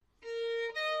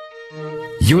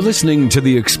You're listening to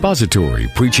the expository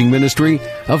preaching ministry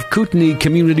of Kootenai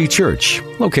Community Church,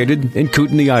 located in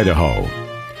Kootenai, Idaho.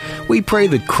 We pray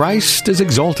that Christ is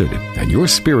exalted and your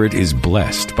spirit is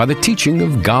blessed by the teaching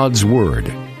of God's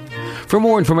Word. For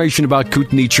more information about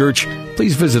Kootenai Church,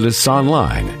 please visit us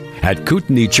online at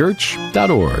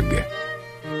kootenaichurch.org.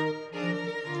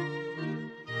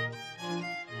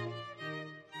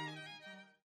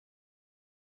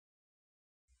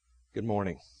 Good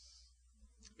morning.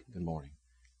 Good morning.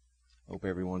 Hope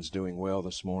everyone's doing well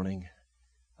this morning.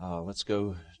 Let's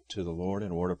go to the Lord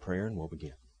in a word of prayer and we'll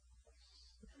begin.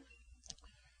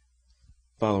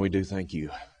 Father, we do thank you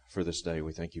for this day.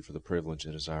 We thank you for the privilege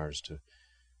it is ours to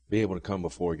be able to come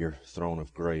before your throne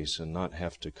of grace and not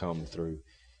have to come through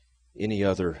any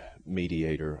other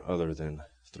mediator other than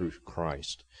through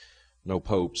Christ. No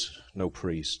popes, no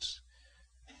priests,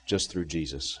 just through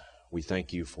Jesus. We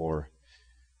thank you for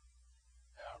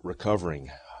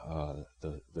recovering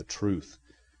the truth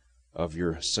of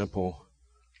your simple,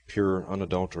 pure,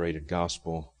 unadulterated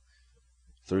gospel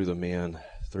through men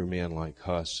like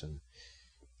Huss and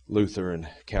Luther and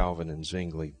Calvin and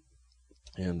Zwingli.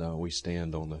 And we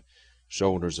stand on the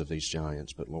shoulders of these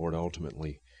giants. But Lord,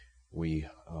 ultimately, we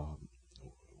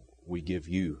give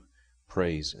you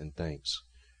praise and thanks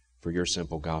for your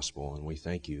simple gospel. And we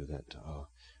thank you that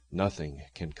nothing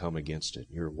can come against it.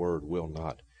 Your word will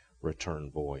not return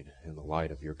void, and the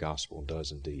light of your gospel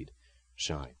does indeed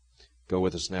shine. Go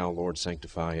with us now, Lord.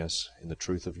 Sanctify us in the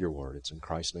truth of your word. It's in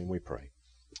Christ's name we pray.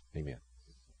 Amen.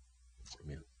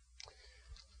 Amen.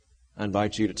 I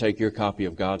invite you to take your copy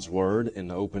of God's word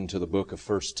and open to the book of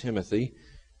 1 Timothy,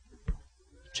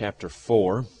 chapter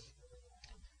 4.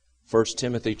 1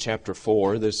 Timothy, chapter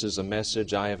 4. This is a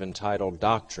message I have entitled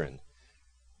Doctrine,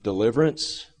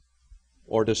 Deliverance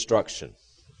or Destruction.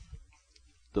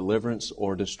 Deliverance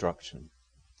or destruction.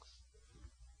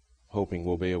 Hoping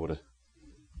we'll be able to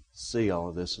see all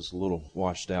of this. It's a little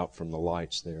washed out from the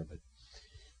lights there. But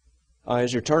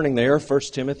as you're turning there, 1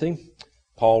 Timothy,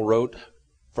 Paul wrote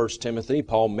 1 Timothy.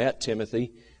 Paul met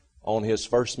Timothy on his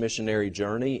first missionary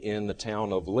journey in the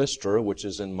town of Lystra, which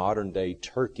is in modern-day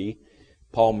Turkey.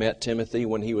 Paul met Timothy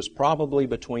when he was probably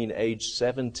between age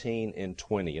 17 and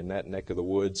 20 in that neck of the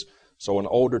woods. So an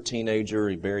older teenager,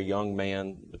 a very young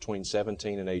man, between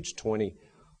 17 and age 20.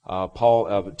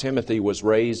 Timothy was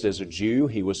raised as a Jew.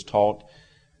 He was taught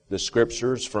the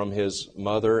Scriptures from his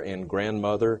mother and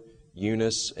grandmother,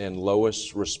 Eunice and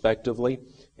Lois, respectively.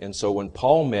 And so when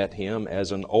Paul met him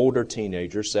as an older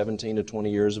teenager, 17 to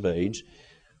 20 years of age,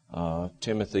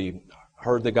 Timothy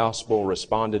heard the gospel,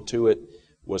 responded to it,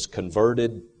 was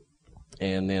converted,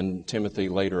 and then Timothy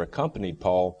later accompanied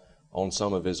Paul on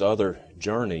some of his other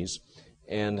journeys.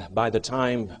 And by the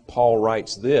time Paul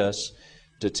writes this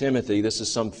to Timothy, this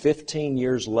is some 15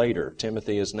 years later.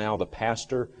 Timothy is now the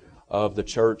pastor of the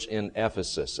church in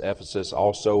Ephesus. Ephesus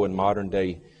also in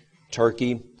modern-day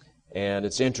Turkey. And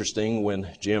it's interesting,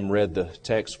 when Jim read the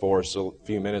text for us a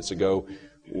few minutes ago,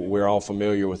 we're all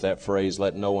familiar with that phrase,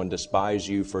 let no one despise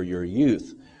you for your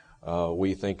youth.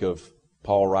 We think of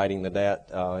Paul writing that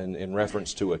in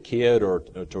reference to a kid or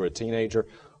to a teenager.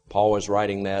 Paul was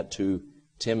writing that to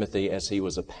Timothy as he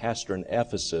was a pastor in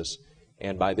Ephesus,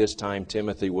 and by this time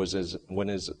Timothy was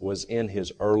in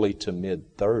his early to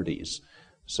mid-30s,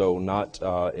 so not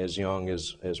as young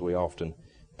as we often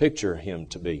picture him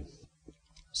to be.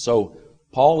 So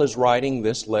Paul is writing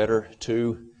this letter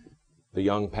to the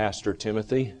young pastor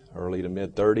Timothy, early to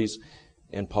mid-30s,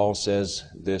 and Paul says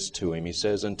this to him. He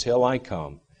says, "Until I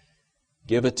come,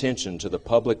 give attention to the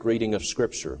public reading of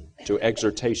Scripture, to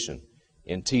exhortation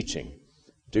and teaching.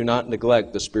 Do not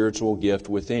neglect the spiritual gift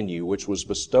within you, which was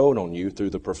bestowed on you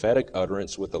through the prophetic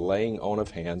utterance with the laying on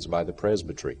of hands by the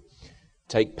presbytery.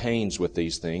 Take pains with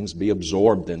these things, be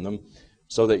absorbed in them,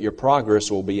 so that your progress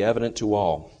will be evident to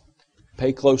all.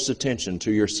 Pay close attention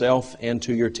to yourself and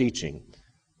to your teaching.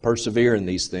 Persevere in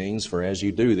these things, for as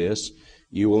you do this,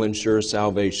 you will ensure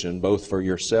salvation both for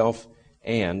yourself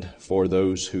and for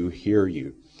those who hear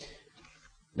you."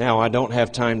 Now, I don't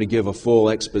have time to give a full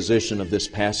exposition of this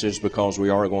passage because we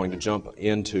are going to jump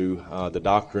into the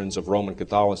doctrines of Roman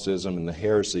Catholicism and the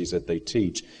heresies that they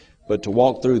teach. But to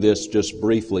walk through this just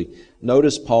briefly,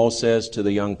 notice Paul says to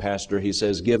the young pastor, he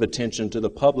says, give attention to the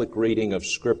public reading of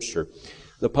Scripture.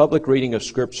 The public reading of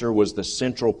Scripture was the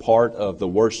central part of the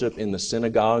worship in the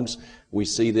synagogues. We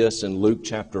see this in Luke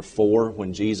chapter 4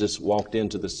 when Jesus walked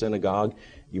into the synagogue.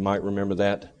 You might remember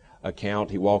that account.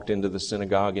 He walked into the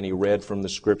synagogue and he read from the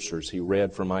Scriptures. He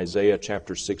read from Isaiah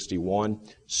chapter 61,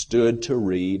 stood to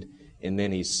read, and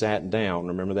then he sat down.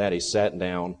 Remember that? He sat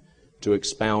down to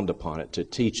expound upon it, to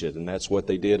teach it. And that's what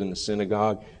they did in the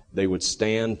synagogue. They would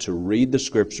stand to read the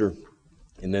Scripture,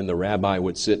 and then the rabbi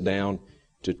would sit down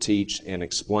to teach and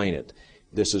explain it.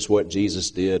 This is what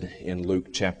Jesus did in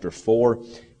Luke chapter 4,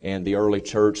 and the early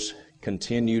church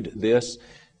continued this.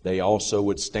 They also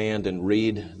would stand and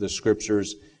read the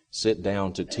Scriptures, sit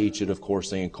down to teach it. Of course,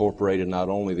 they incorporated not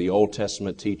only the Old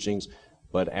Testament teachings,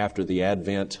 but after the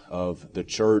advent of the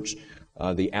church,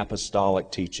 the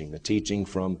apostolic teaching, the teaching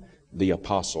from the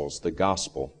apostles, the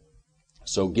gospel.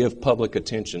 So give public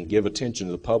attention, give attention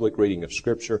to the public reading of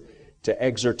Scripture, to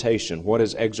exhortation. What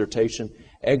is exhortation?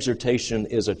 Exhortation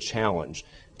is a challenge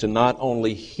to not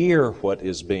only hear what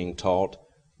is being taught,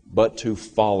 but to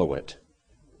follow it,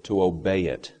 to obey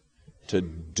it, to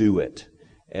do it.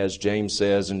 As James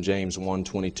says in James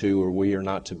 1:22, we are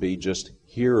not to be just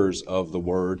hearers of the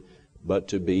word, but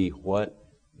to be what?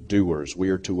 Doers. We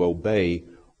are to obey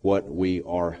what we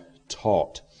are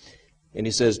taught. And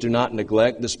he says, do not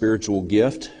neglect the spiritual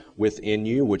gift within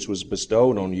you, which was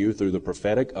bestowed on you through the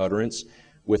prophetic utterance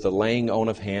with the laying on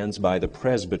of hands by the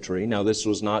presbytery. Now, this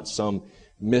was not some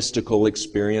mystical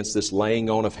experience, this laying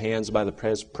on of hands by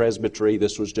the presbytery.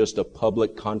 This was just a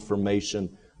public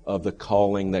confirmation of the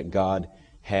calling that God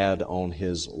had on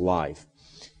his life.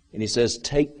 And he says,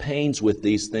 take pains with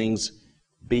these things,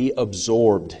 be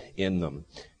absorbed in them.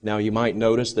 Now, you might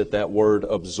notice that that word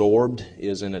absorbed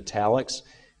is in italics.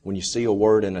 When you see a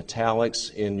word in italics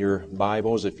in your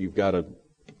Bibles, if you've got a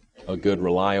good,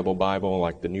 reliable Bible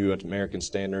like the New American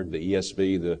Standard, the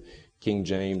ESV, the King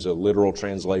James, a literal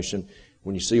translation,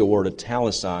 when you see a word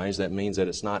italicized, that means that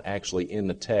it's not actually in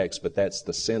the text, but that's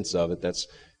the sense of it, that's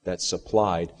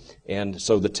supplied. And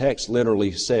so the text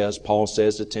literally says, Paul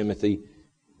says to Timothy,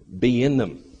 be in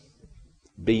them.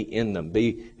 Be in them.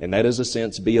 And that is a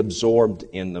sense, be absorbed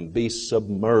in them. Be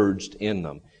submerged in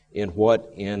them. In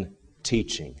what? In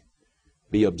teaching.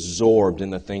 Be absorbed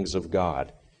in the things of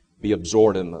God. Be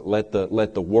absorbed in them. Let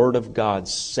the Word of God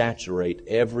saturate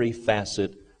every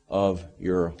facet of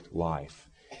your life.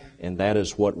 And that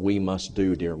is what we must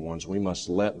do, dear ones. We must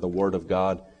let the Word of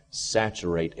God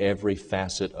saturate every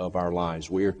facet of our lives.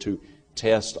 We are to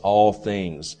test all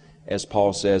things, as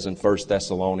Paul says in 1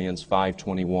 Thessalonians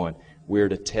 5:21. We are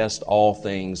to test all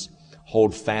things,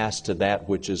 hold fast to that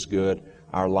which is good.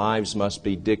 Our lives must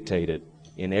be dictated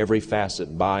in every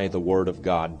facet by the Word of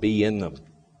God. Be in them,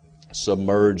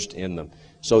 submerged in them,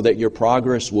 so that your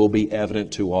progress will be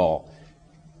evident to all.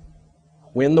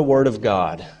 When the Word of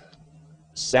God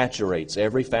saturates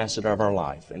every facet of our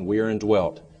life and we are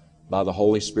indwelt by the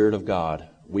Holy Spirit of God,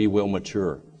 we will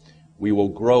mature. We will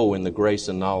grow in the grace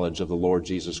and knowledge of the Lord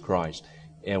Jesus Christ.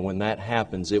 And when that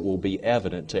happens, it will be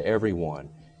evident to everyone.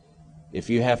 If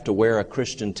you have to wear a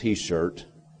Christian t-shirt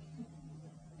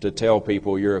to tell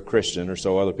people you're a Christian, or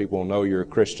so other people will know you're a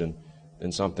Christian,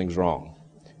 then something's wrong.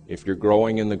 If you're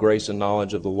growing in the grace and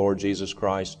knowledge of the Lord Jesus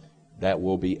Christ, that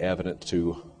will be evident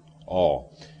to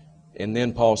all. And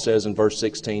then Paul says in verse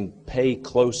 16, pay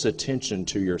close attention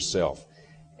to yourself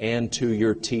and to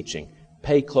your teaching.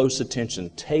 Pay close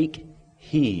attention. Take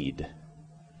heed.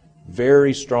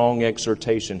 Very strong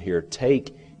exhortation here.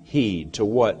 Take heed to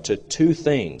what? To two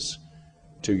things.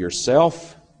 To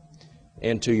yourself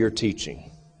and to your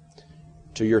teaching.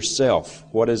 To yourself,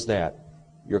 what is that?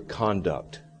 Your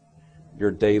conduct,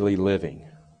 your daily living.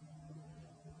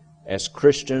 As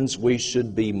Christians, we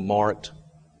should be marked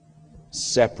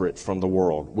separate from the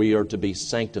world. We are to be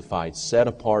sanctified, set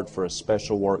apart for a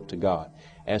special work to God.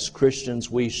 As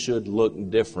Christians, we should look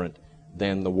different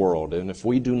than the world. And if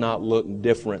we do not look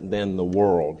different than the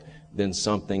world, then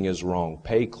something is wrong.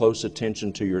 Pay close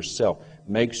attention to yourself.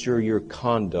 Make sure your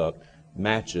conduct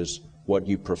matches what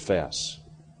you profess.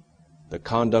 The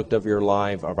conduct of your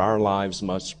life, of our lives,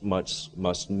 must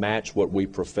match what we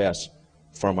profess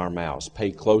from our mouths.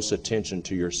 Pay close attention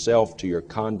to yourself, to your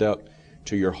conduct,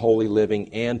 to your holy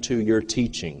living, and to your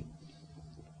teaching.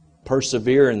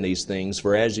 Persevere in these things,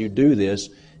 for as you do this,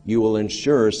 you will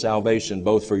ensure salvation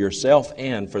both for yourself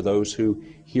and for those who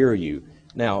hear you.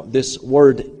 Now, this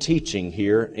word teaching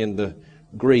here in the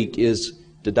Greek is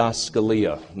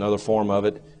didaskalia. Another form of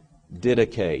it,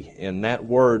 didache. And that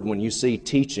word, when you see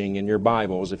teaching in your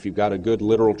Bibles, if you've got a good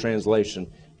literal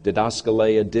translation,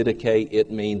 didaskalia, didache,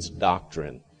 it means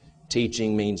doctrine.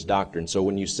 Teaching means doctrine. So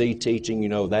when you see teaching, you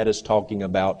know that is talking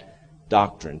about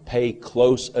doctrine. Pay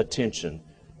close attention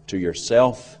to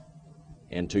yourself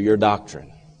and to your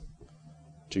doctrine.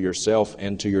 To yourself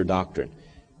and to your doctrine.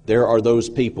 There are those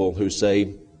people who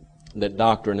say that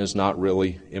doctrine is not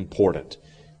really important.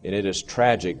 And it is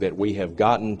tragic that we have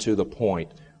gotten to the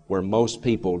point where most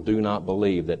people do not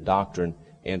believe that doctrine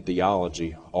and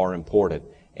theology are important.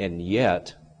 And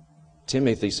yet,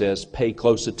 Timothy says, pay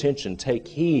close attention, take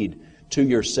heed to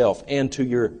yourself and to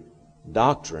your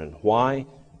doctrine. Why?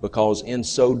 Because in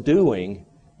so doing,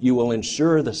 you will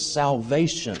ensure the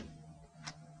salvation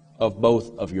of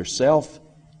both of yourself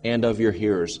and of your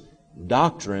hearers.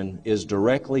 Doctrine is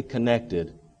directly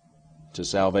connected to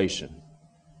salvation.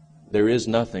 There is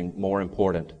nothing more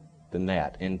important than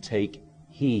that. And take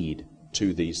heed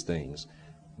to these things.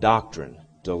 Doctrine,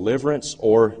 deliverance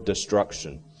or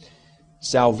destruction.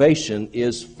 Salvation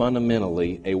is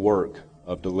fundamentally a work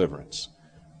of deliverance.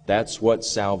 That's what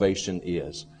salvation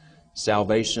is.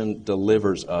 Salvation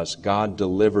delivers us. God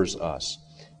delivers us.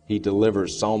 He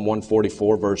delivers. Psalm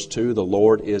 144 verse 2, the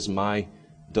Lord is my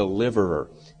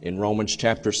deliverer. In Romans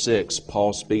chapter 6,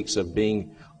 Paul speaks of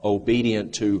being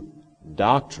obedient to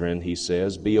doctrine. He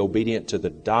says, be obedient to the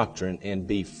doctrine and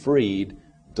be freed,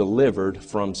 delivered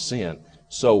from sin.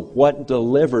 So what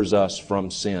delivers us from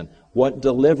sin? What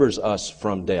delivers us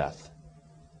from death?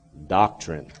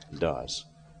 Doctrine does.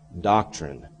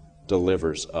 Doctrine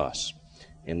delivers us.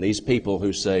 And these people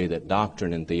who say that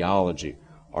doctrine and theology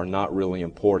are not really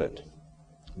important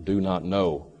do not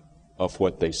know of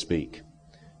what they speak.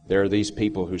 There are these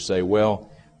people who say,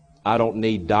 well, I don't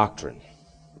need doctrine.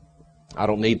 I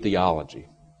don't need theology.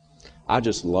 I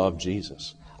just love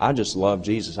Jesus. I just love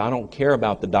Jesus. I don't care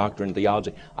about the doctrine and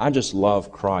theology. I just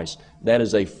love Christ. That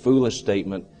is a foolish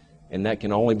statement, and that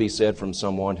can only be said from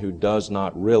someone who does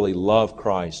not really love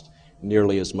Christ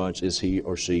nearly as much as he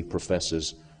or she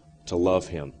professes to love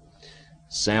Him.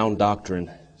 Sound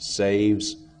doctrine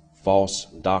saves. False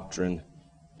doctrine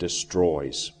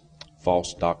destroys.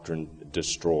 False doctrine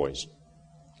destroys.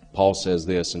 Paul says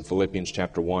this in Philippians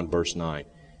chapter 1, verse 9.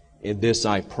 In this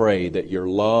I pray, that your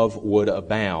love would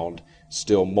abound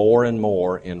still more and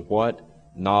more in what?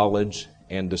 Knowledge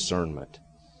and discernment.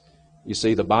 You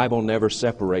see, the Bible never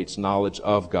separates knowledge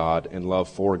of God and love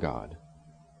for God.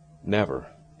 Never.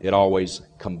 It always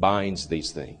combines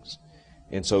these things.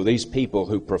 And so these people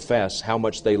who profess how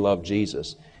much they love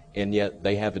Jesus, and yet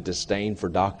they have a disdain for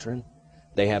doctrine,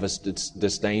 they have a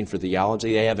disdain for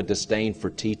theology, they have a disdain for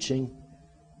teaching,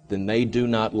 then they do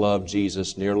not love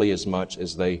Jesus nearly as much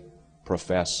as they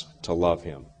profess to love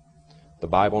Him. The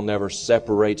Bible never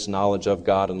separates knowledge of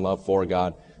God and love for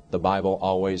God. The Bible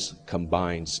always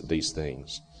combines these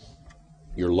things.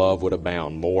 Your love would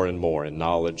abound more and more in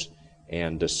knowledge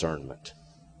and discernment.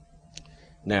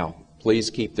 Now, please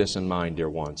keep this in mind, dear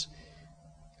ones.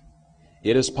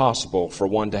 It is possible for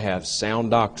one to have sound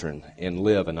doctrine and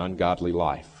live an ungodly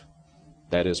life.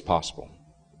 That is possible.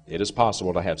 It is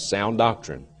possible to have sound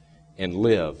doctrine and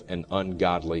live an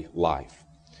ungodly life.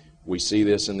 We see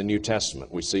this in the New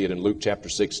Testament. We see it in Luke chapter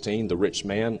 16, the rich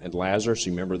man and Lazarus.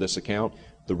 You remember this account?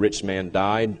 The rich man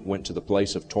died, went to the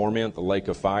place of torment, the lake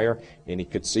of fire, and he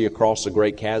could see across the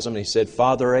great chasm, and he said,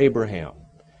 Father Abraham,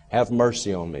 have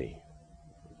mercy on me.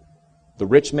 The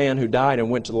rich man who died and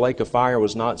went to the lake of fire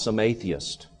was not some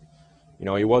atheist. You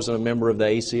know, he wasn't a member of the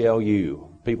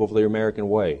ACLU, People for the American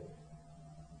Way.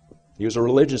 He was a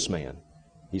religious man.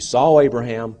 He saw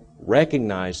Abraham,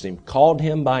 recognized him, called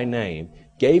him by name,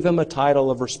 gave him a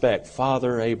title of respect,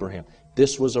 Father Abraham.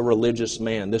 This was a religious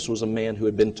man. This was a man who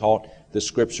had been taught the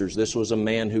Scriptures. This was a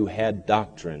man who had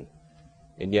doctrine,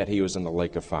 and yet he was in the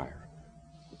lake of fire.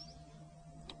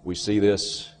 We see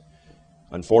this,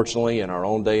 unfortunately, in our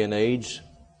own day and age.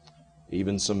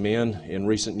 Even some men in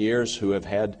recent years who have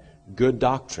had good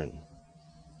doctrine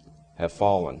have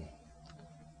fallen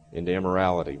into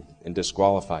immorality and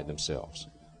disqualified themselves.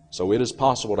 So it is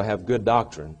possible to have good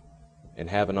doctrine and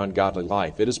have an ungodly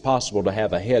life. It is possible to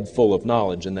have a head full of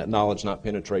knowledge and that knowledge not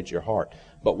penetrate your heart.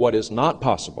 But what is not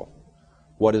possible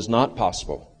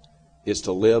is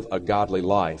to live a godly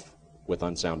life with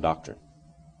unsound doctrine.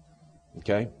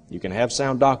 Okay? You can have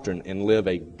sound doctrine and live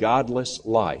a godless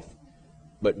life,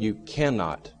 but you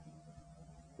cannot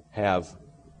have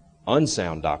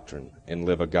unsound doctrine and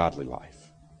live a godly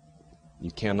life. You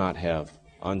cannot have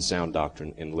unsound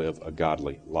doctrine and live a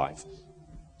godly life.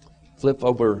 Flip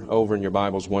over in your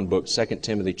Bibles one book, 2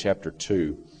 Timothy chapter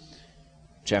 2.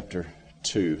 Chapter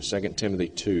 2, 2 Timothy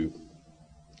 2.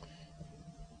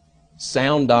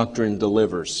 Sound doctrine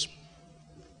delivers.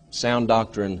 Sound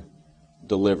doctrine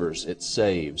delivers. It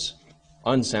saves.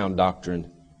 Unsound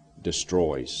doctrine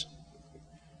destroys.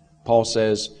 Paul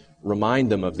says,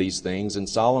 remind them of these things and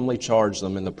solemnly charge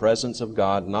them in the presence of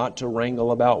God not to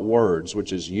wrangle about words,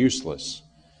 which is useless.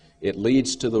 It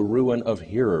leads to the ruin of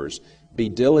hearers. Be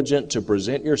diligent to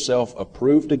present yourself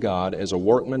approved to God as a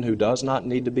workman who does not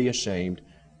need to be ashamed,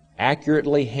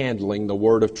 accurately handling the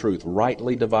word of truth,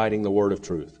 rightly dividing the word of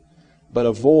truth. But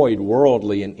avoid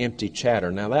worldly and empty chatter.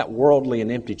 Now that worldly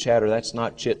and empty chatter, that's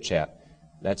not chit-chat.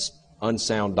 That's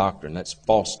unsound doctrine. That's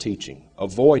false teaching.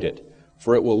 Avoid it.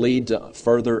 for it will lead to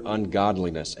further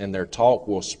ungodliness, and their talk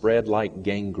will spread like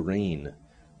gangrene.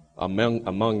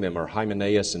 Among them are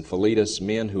Hymenaeus and Philetus,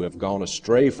 men who have gone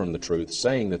astray from the truth,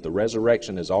 saying that the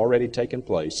resurrection has already taken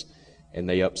place, and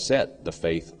they upset the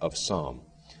faith of some.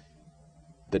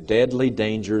 The deadly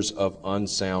dangers of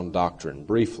unsound doctrine.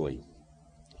 Briefly,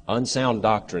 unsound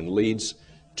doctrine leads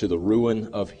to the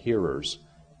ruin of hearers,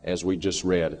 as we just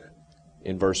read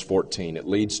in verse 14. It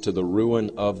leads to the ruin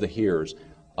of the hearers.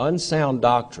 Unsound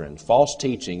doctrine, false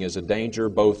teaching, is a danger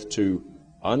both to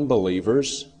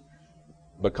unbelievers,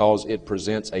 because it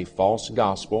presents a false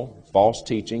gospel. False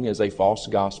teaching is a false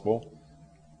gospel,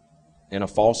 and a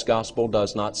false gospel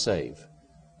does not save.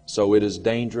 So it is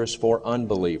dangerous for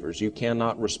unbelievers. You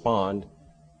cannot respond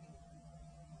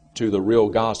to the real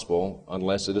gospel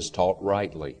unless it is taught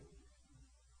rightly.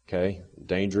 Okay?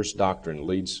 Dangerous doctrine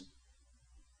leads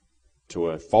to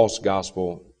a false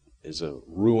gospel, is a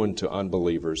ruin to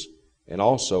unbelievers, and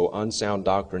also unsound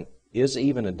doctrine is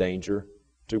even a danger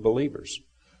to believers.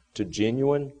 To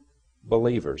genuine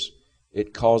believers.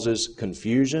 It causes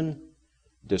confusion,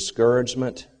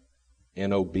 discouragement,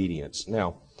 and obedience.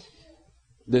 Now,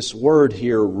 this word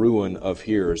here, ruin of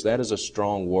hearers, that is a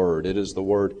strong word. It is the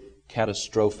word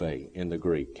catastrophe in the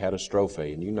Greek.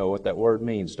 Catastrophe. And you know what that word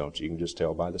means, don't you? You can just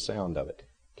tell by the sound of it.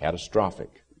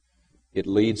 Catastrophic. It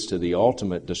leads to the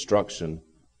ultimate destruction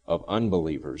of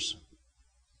unbelievers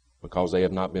because they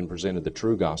have not been presented the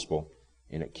true gospel.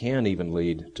 And it can even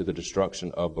lead to the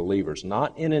destruction of believers.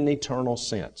 Not in an eternal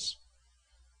sense,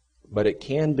 but it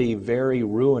can be very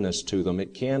ruinous to them.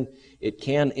 It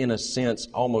can, in a sense,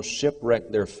 almost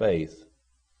shipwreck their faith,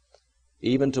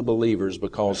 even to believers,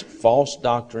 because false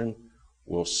doctrine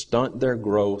will stunt their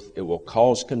growth, it will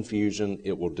cause confusion,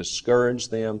 it will discourage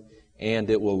them, and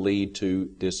it will lead to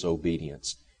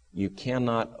disobedience. You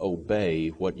cannot obey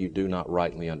what you do not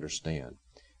rightly understand.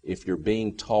 If you're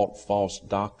being taught false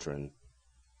doctrine,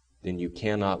 then you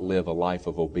cannot live a life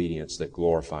of obedience that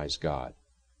glorifies God.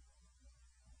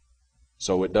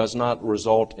 So it does not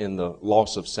result in the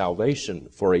loss of salvation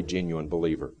for a genuine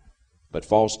believer, but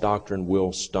false doctrine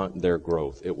will stunt their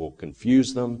growth. It will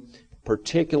confuse them.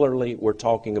 Particularly, we're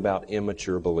talking about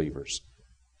immature believers,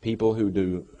 people who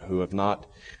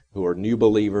are new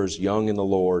believers, young in the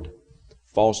Lord.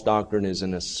 False doctrine is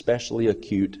an especially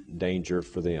acute danger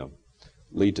for them.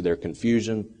 Lead to their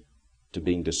confusion, to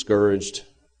being discouraged,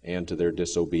 and to their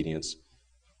disobedience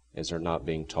as they're not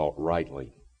being taught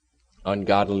rightly.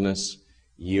 Ungodliness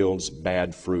yields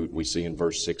bad fruit, we see in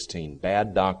verse 16.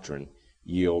 Bad doctrine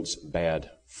yields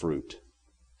bad fruit.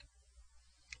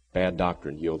 Bad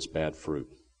doctrine yields bad fruit.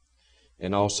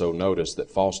 And also notice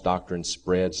that false doctrine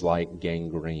spreads like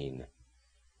gangrene.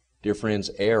 Dear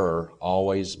friends, error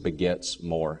always begets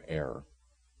more error.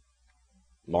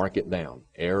 Mark it down.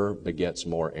 Error begets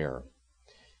more error.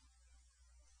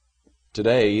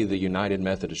 Today, the United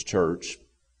Methodist Church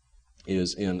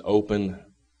is in open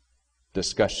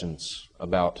discussions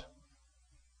about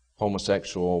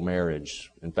homosexual marriage.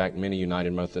 In fact, many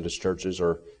United Methodist churches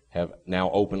have now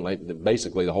openly,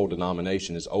 basically the whole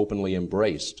denomination is openly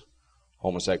embraced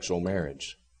homosexual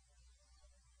marriage.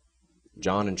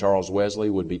 John and Charles Wesley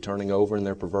would be turning over in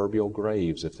their proverbial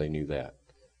graves if they knew that.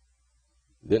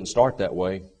 It didn't start that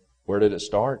way. Where did it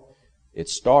start? It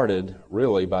started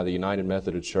really by the United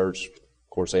Methodist Church. Of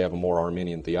course, they have a more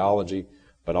Arminian theology,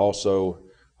 but also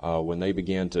when they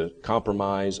began to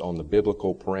compromise on the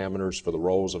biblical parameters for the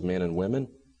roles of men and women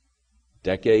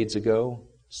decades ago,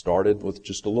 started with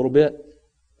just a little bit,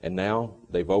 and now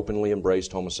they've openly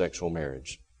embraced homosexual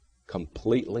marriage.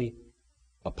 Completely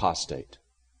apostate.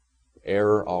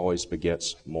 Error always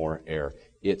begets more error.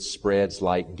 It spreads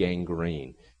like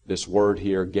gangrene. This word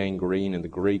here, gangrene, in the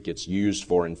Greek, it's used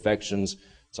for infections.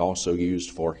 It's also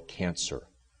used for cancer.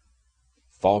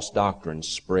 False doctrine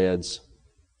spreads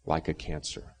like a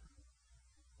cancer.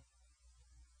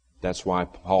 That's why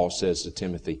Paul says to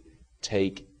Timothy,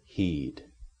 take heed.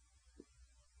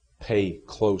 Pay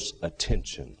close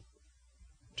attention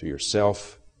to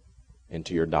yourself and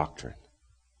to your doctrine.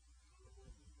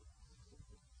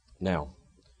 Now,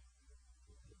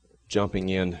 jumping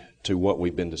in to what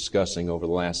we've been discussing over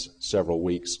the last several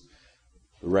weeks,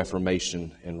 the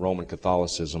Reformation and Roman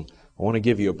Catholicism, I want to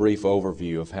give you a brief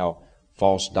overview of how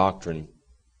false doctrine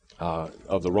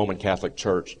of the Roman Catholic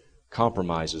Church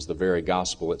compromises the very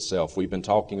gospel itself. We've been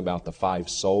talking about the five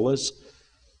solas.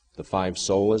 The five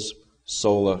solas.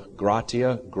 Sola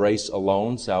gratia, grace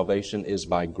alone. Salvation is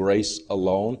by grace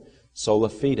alone. Sola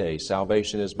fide,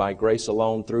 salvation is by grace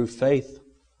alone through faith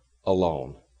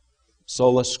alone.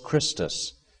 Solus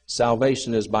Christus,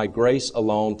 salvation is by grace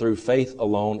alone through faith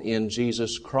alone in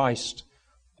Jesus Christ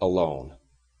alone.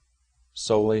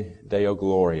 soli Deo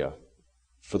gloria,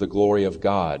 for the glory of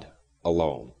God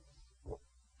alone,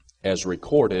 as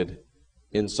recorded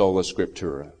in sola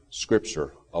scriptura,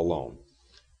 Scripture alone.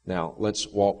 Now, let's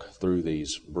walk through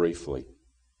these briefly,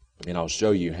 and I'll show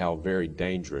you how very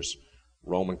dangerous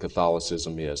Roman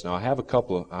Catholicism is. Now, I have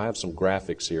some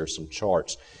graphics here, some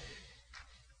charts,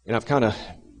 and I've kind of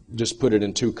just put it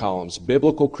in two columns.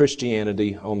 Biblical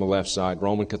Christianity on the left side,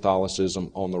 Roman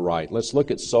Catholicism on the right. Let's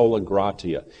look at sola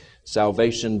gratia,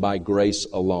 salvation by grace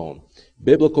alone.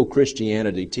 Biblical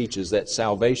Christianity teaches that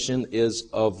salvation is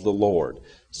of the Lord.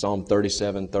 Psalm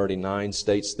 37:39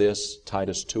 states this,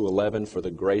 Titus 2:11, for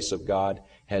the grace of God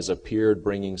has appeared,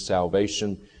 bringing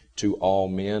salvation to all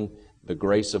men. The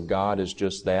grace of God is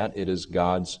just that. It is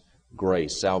God's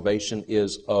grace. Salvation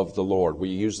is of the Lord. We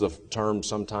use the term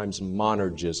sometimes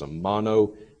monergism.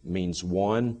 Mono means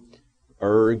one.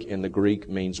 Erg in the Greek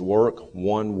means work,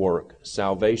 one work.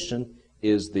 Salvation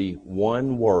is the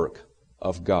one work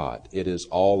of God. It is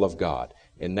all of God.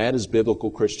 And that is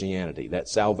biblical Christianity. That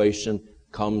salvation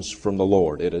comes from the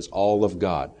Lord. It is all of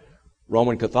God.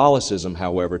 Roman Catholicism,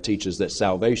 however, teaches that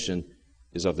salvation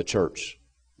is of the church,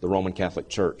 the Roman Catholic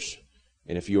Church.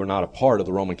 And if you are not a part of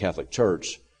the Roman Catholic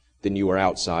Church, then you are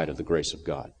outside of the grace of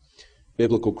God.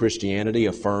 Biblical Christianity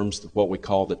affirms what we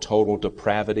call the total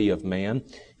depravity of man.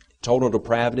 Total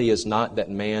depravity is not that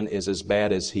man is as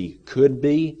bad as he could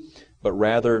be, but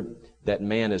rather that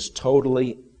man is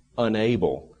totally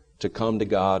unable to come to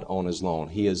God on his own.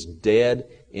 He is dead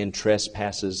in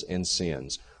trespasses and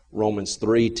sins. Romans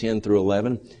 3:10 through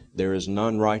 11, there is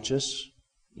none righteous,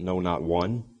 no, not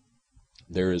one.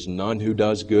 There is none who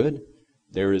does good.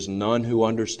 There is none who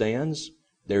understands.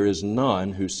 There is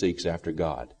none who seeks after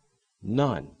God.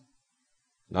 None.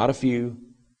 Not a few,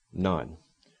 none.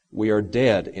 We are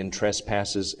dead in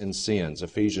trespasses and sins.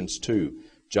 Ephesians 2,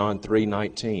 John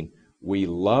 3:19. We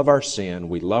love our sin,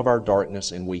 we love our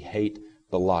darkness, and we hate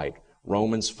the light.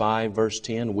 Romans 5, verse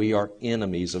 10, we are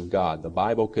enemies of God. The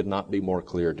Bible could not be more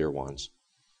clear, dear ones.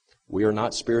 We are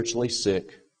not spiritually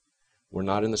sick. We're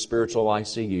not in the spiritual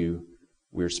ICU.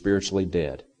 We're spiritually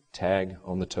dead. Tag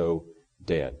on the toe,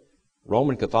 dead.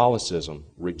 Roman Catholicism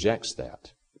rejects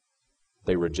that.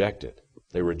 They reject it.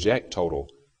 They reject total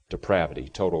depravity,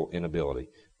 total inability.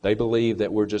 They believe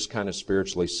that we're just kind of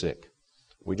spiritually sick.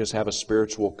 We just have a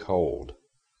spiritual cold,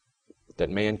 that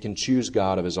man can choose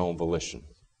God of his own volition.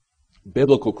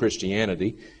 Biblical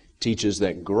Christianity teaches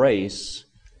that grace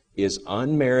is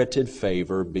unmerited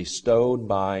favor bestowed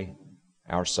by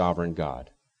our sovereign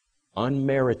God.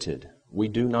 Unmerited. We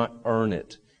do not earn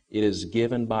it. It is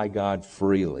given by God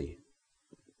freely.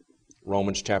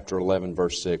 Romans chapter 11,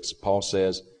 verse 6, Paul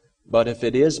says, but if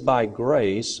it is by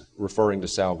grace, referring to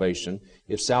salvation,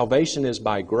 if salvation is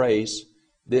by grace,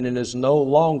 then it is no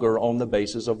longer on the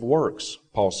basis of works,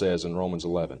 Paul says in Romans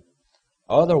 11.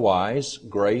 Otherwise,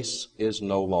 grace is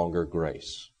no longer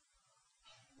grace.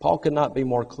 Paul could not be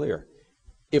more clear.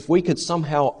 If we could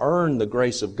somehow earn the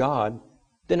grace of God,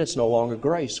 then it's no longer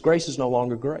grace. Grace is no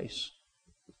longer grace.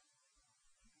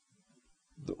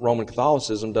 Roman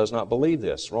Catholicism does not believe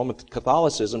this. Roman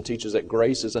Catholicism teaches that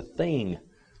grace is a thing,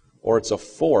 or it's a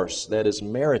force that is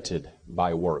merited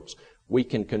by works. We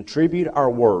can contribute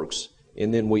our works,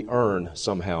 and then we earn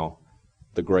somehow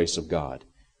the grace of God.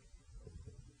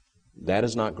 That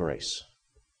is not grace.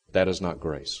 That is not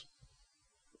grace.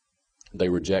 They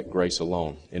reject grace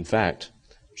alone. In fact,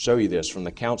 I'll show you this from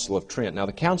the Council of Trent. Now,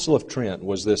 the Council of Trent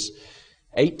was this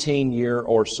 18-year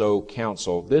or so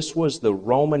council. This was the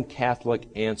Roman Catholic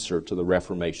answer to the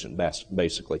Reformation,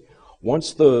 basically.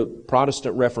 Once the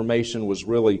Protestant Reformation was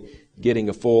really getting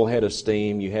a full head of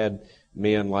steam, you had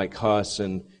men like Huss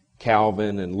and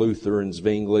Calvin and Luther and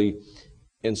Zwingli.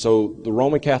 And so the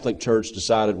Roman Catholic Church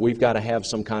decided we've got to have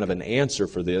some kind of an answer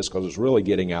for this because it's really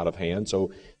getting out of hand.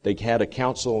 So they had a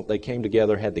council, they came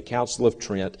together, had the Council of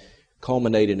Trent,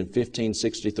 culminated in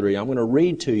 1563. I'm going to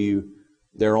read to you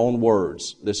their own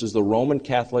words. This is the Roman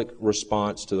Catholic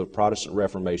response to the Protestant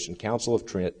Reformation. Council of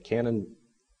Trent, Canon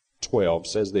 12,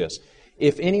 says this,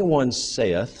 if anyone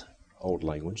saith, old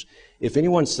language, if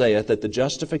anyone saith that the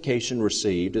justification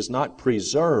received is not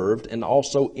preserved and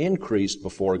also increased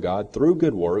before God through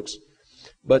good works,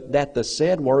 but that the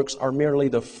said works are merely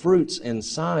the fruits and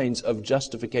signs of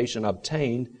justification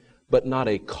obtained, but not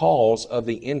a cause of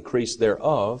the increase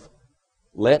thereof,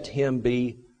 let him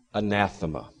be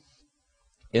anathema.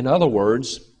 In other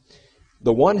words,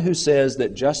 the one who says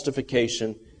that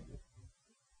justification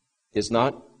is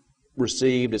not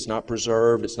received, it's not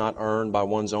preserved, it's not earned by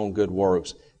one's own good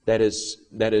works, that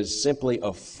is simply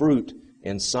a fruit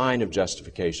and sign of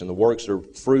justification. The works are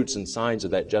fruits and signs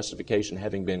of that justification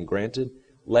having been granted.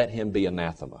 Let him be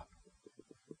anathema.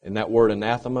 And that word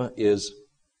anathema is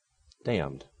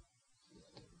damned.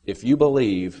 If you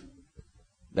believe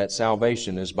that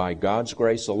salvation is by God's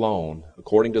grace alone,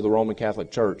 according to the Roman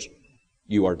Catholic Church,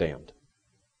 you are damned.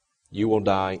 You will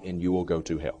die and you will go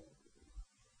to hell.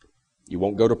 You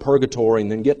won't go to purgatory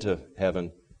and then get to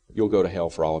heaven. You'll go to hell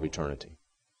for all of eternity.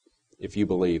 If you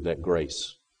believe that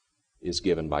grace is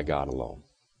given by God alone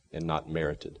and not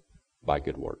merited by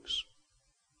good works.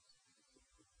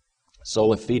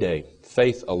 Sola fide,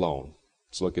 faith alone.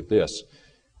 Let's look at this.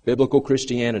 Biblical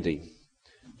Christianity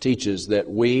teaches that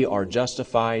we are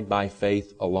justified by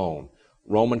faith alone.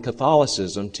 Roman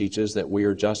Catholicism teaches that we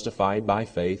are justified by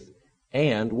faith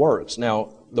and works.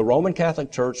 Now, the Roman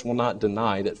Catholic Church will not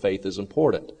deny that faith is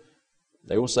important.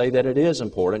 They will say that it is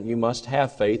important. You must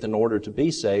have faith in order to be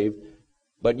saved,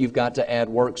 but you've got to add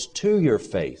works to your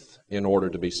faith in order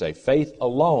to be saved. Faith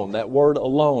alone, that word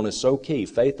alone is so key.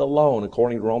 Faith alone,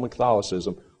 according to Roman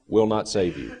Catholicism, will not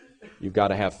save you. You've got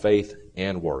to have faith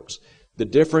and works. The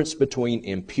difference between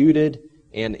imputed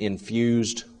and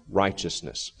infused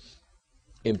righteousness.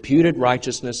 Imputed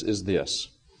righteousness is this,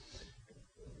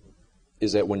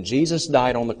 is that when Jesus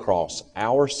died on the cross,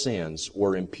 our sins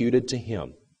were imputed to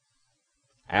Him.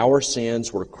 Our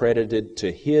sins were credited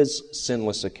to His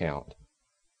sinless account.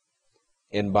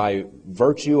 And by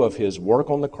virtue of His work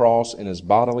on the cross and His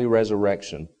bodily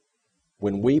resurrection,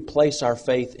 when we place our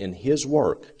faith in His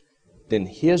work, then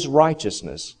His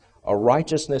righteousness, a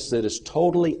righteousness that is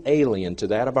totally alien to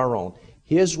that of our own,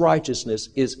 His righteousness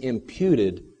is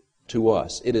imputed to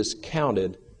us. It is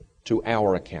counted to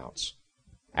our accounts.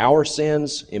 Our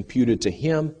sins imputed to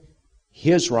Him,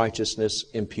 His righteousness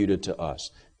imputed to us.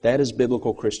 That is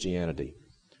biblical Christianity.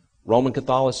 Roman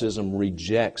Catholicism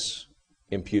rejects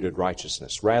imputed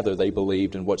righteousness. Rather, they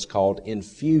believed in what's called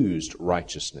infused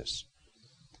righteousness.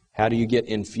 How do you get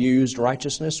infused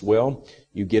righteousness? Well,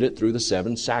 you get it through the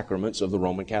 7 sacraments of the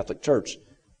Roman Catholic Church.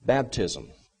 Baptism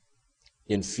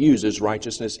infuses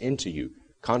righteousness into you.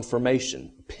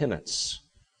 Confirmation, penance,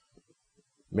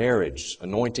 marriage,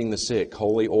 anointing the sick,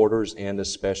 holy orders, and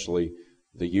especially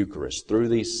the Eucharist. Through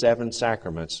these 7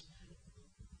 sacraments,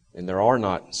 and there are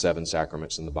not 7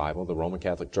 sacraments in the Bible. The Roman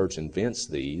Catholic Church invents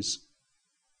these.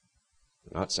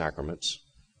 They're not sacraments.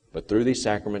 But through these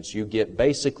sacraments, you get,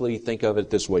 basically, think of it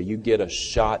this way, you get a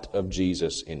shot of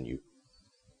Jesus in you.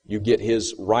 You get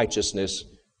His righteousness.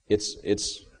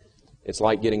 It's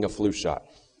like getting a flu shot.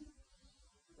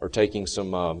 Or taking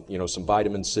some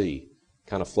vitamin C.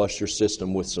 Kind of flush your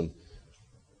system with some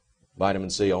vitamin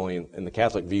C. Only in the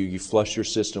Catholic view, you flush your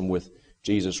system with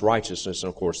Jesus' righteousness, and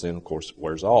of course it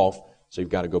wears off. So you've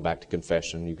got to go back to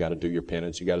confession. You've got to do your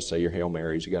penance. You've got to say your Hail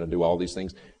Marys. You've got to do all these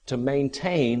things to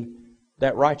maintain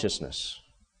that righteousness.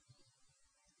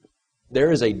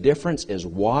 There is a difference as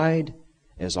wide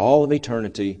as all of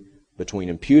eternity between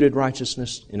imputed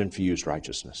righteousness and infused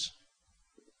righteousness.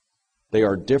 They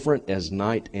are different as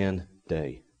night and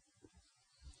day.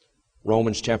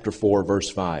 Romans chapter 4, verse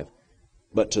 5.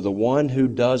 But to the one who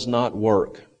does not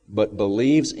work, but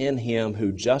believes in Him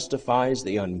who justifies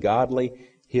the ungodly,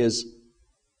 his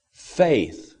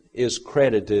faith is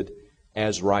credited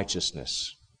as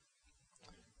righteousness.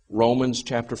 Romans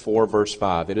chapter 4, verse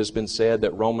 5. It has been said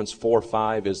that Romans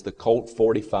 4:5 is the Colt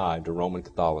 45 to Roman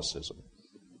Catholicism.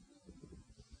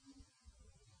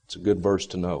 It's a good verse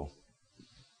to know.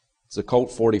 It's the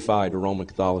Colt 45 to Roman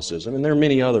Catholicism. And there are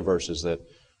many other verses that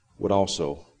would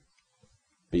also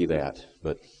be that,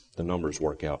 but the numbers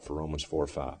work out for Romans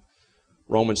 4:5.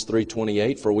 Romans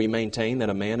 3:28, for we maintain that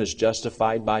a man is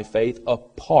justified by faith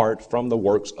apart from the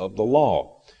works of the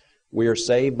law. We are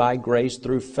saved by grace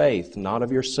through faith, not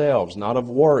of yourselves, not of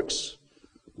works,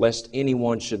 lest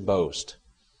anyone should boast.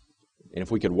 And if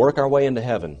we could work our way into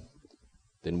heaven,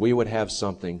 then we would have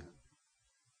something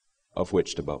of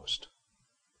which to boast.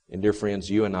 And dear friends,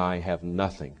 you and I have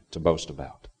nothing to boast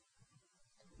about.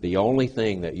 The only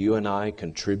thing that you and I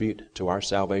contribute to our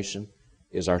salvation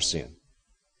is our sin.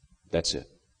 That's it.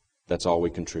 That's all we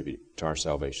contribute to our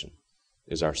salvation,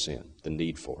 is our sin, the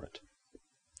need for it.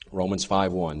 Romans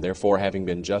 5:1, therefore, having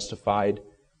been justified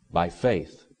by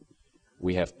faith,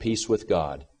 we have peace with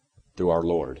God through our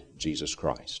Lord Jesus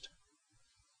Christ.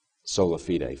 Sola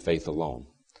fide, faith alone.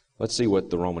 Let's see what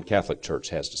the Roman Catholic Church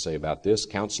has to say about this.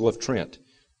 Council of Trent,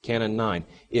 Canon 9.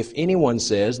 If anyone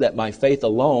says that by faith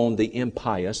alone the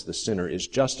impious, the sinner, is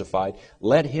justified,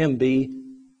 let him be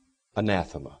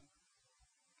anathema.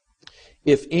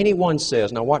 If anyone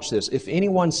says, now watch this, if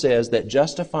anyone says that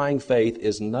justifying faith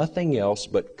is nothing else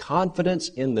but confidence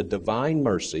in the divine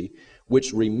mercy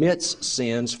which remits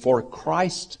sins for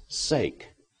Christ's sake,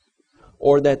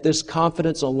 or that this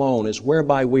confidence alone is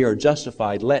whereby we are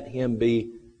justified, let him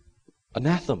be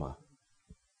Anathema.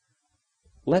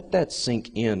 Let that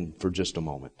sink in for just a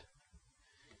moment.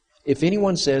 If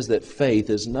anyone says that faith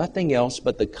is nothing else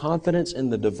but the confidence in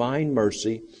the divine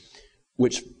mercy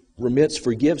which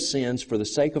forgives sins for the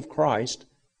sake of Christ,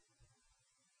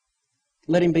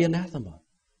 let him be anathema.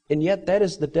 And yet that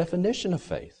is the definition of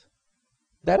faith.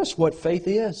 That is what faith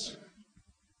is.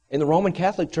 And the Roman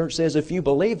Catholic Church says if you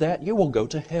believe that, you will go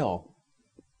to hell.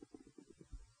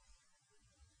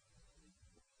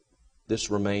 This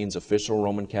remains official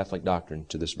Roman Catholic doctrine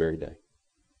to this very day.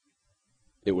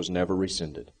 It was never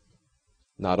rescinded.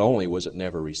 Not only was it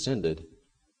never rescinded,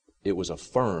 it was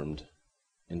affirmed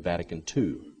in Vatican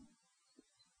II.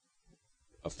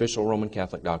 Official Roman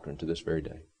Catholic doctrine to this very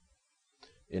day.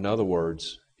 In other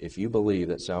words, if you believe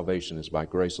that salvation is by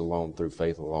grace alone, through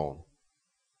faith alone,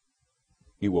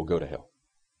 you will go to hell.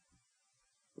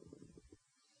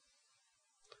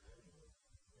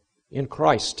 In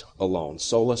Christ alone,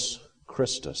 solus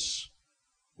Christus.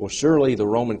 Well, surely the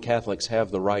Roman Catholics have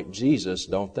the right Jesus,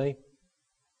 don't they?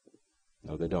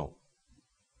 No, they don't.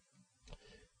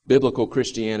 Biblical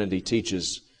Christianity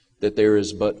teaches that there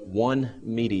is but one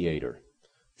mediator.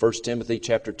 1 Timothy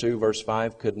chapter 2, verse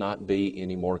 5 could not be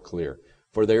any more clear.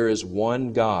 For there is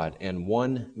one God and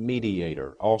one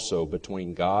mediator also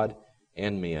between God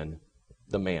and men,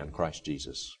 the man, Christ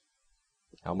Jesus.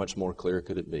 How much more clear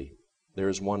could it be? There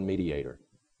is one mediator.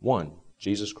 One,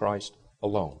 Jesus Christ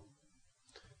alone.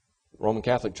 The Roman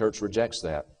Catholic Church rejects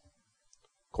that.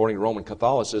 According to Roman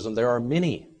Catholicism, there are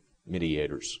many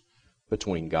mediators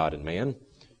between God and man.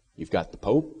 You've got the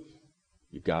Pope,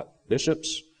 you've got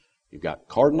bishops, you've got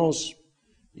cardinals,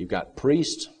 you've got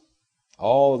priests.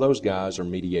 All of those guys are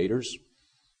mediators.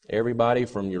 Everybody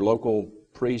from your local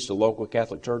priest, a local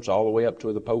Catholic church, all the way up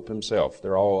to the Pope himself.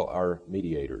 They're all our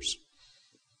mediators.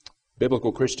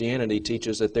 Biblical Christianity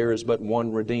teaches that there is but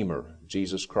one Redeemer,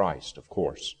 Jesus Christ, of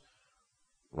course.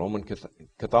 Roman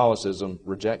Catholicism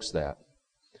rejects that.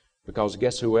 Because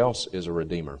guess who else is a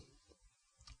Redeemer?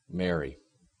 Mary.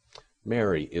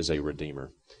 Mary is a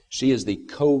Redeemer. She is the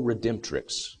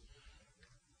co-redemptrix.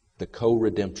 The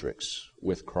co-redemptrix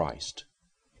with Christ.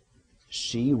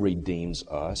 She redeems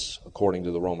us, according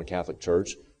to the Roman Catholic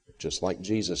Church, just like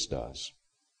Jesus does.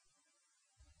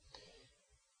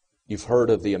 You've heard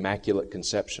of the Immaculate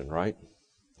Conception, right?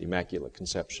 The Immaculate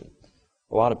Conception.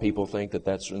 A lot of people think that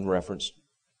that's in reference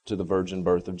to the virgin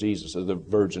birth of Jesus, or the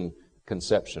virgin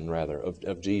conception, rather,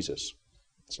 of Jesus.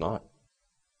 It's not.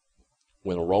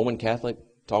 When a Roman Catholic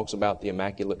talks about the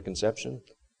Immaculate Conception,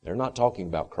 they're not talking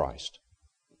about Christ.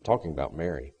 They're talking about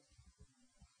Mary.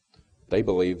 They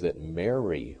believe that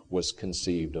Mary was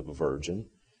conceived of a virgin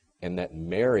and that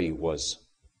Mary was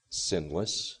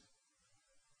sinless.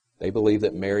 They believe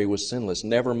that Mary was sinless.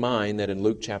 Never mind that in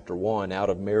Luke chapter 1, out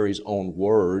of Mary's own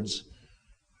words,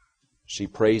 she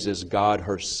praises God,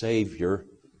 her Savior.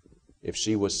 If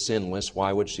she was sinless,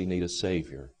 why would she need a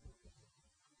Savior?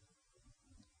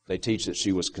 They teach that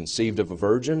she was conceived of a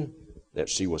virgin, that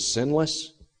she was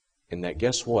sinless, and that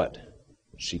guess what?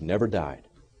 She never died.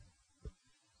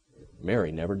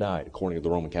 Mary never died, according to the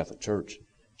Roman Catholic Church.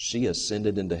 She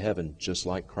ascended into heaven just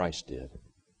like Christ did.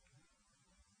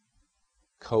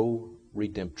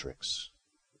 Co-redemptrix.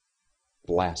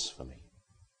 Blasphemy.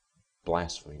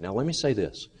 Blasphemy. Now let me say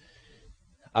this.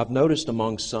 I've noticed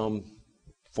among some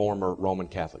former Roman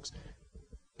Catholics,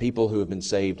 people who have been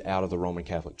saved out of the Roman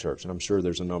Catholic Church, and I'm sure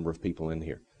there's a number of people in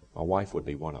here. My wife would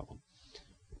be one of them.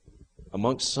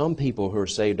 Amongst some people who are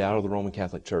saved out of the Roman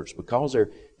Catholic Church, because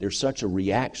there's such a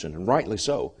reaction, and rightly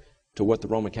so, to what the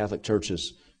Roman Catholic Church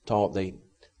has taught, they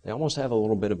almost have a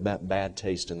little bit of bad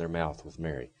taste in their mouth with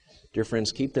Mary. Dear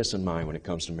friends, keep this in mind when it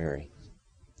comes to Mary.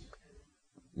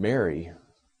 Mary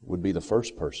would be the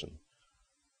first person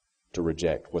to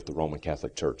reject what the Roman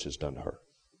Catholic Church has done to her.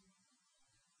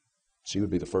 She would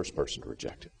be the first person to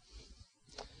reject it.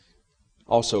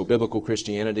 Also, biblical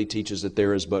Christianity teaches that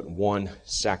there is but one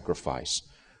sacrifice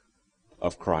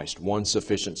of Christ, one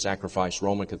sufficient sacrifice.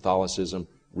 Roman Catholicism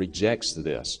rejects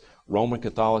this. Roman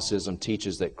Catholicism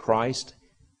teaches that Christ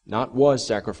not was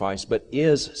sacrificed, but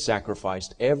is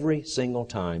sacrificed every single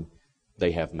time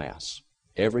they have Mass.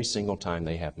 Every single time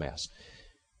they have Mass.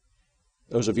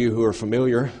 Those of you who are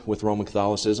familiar with Roman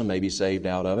Catholicism, may be saved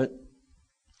out of it,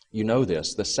 you know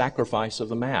this, the sacrifice of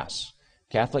the Mass.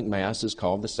 Catholic Mass is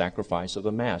called the sacrifice of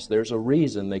the Mass. There's a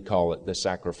reason they call it the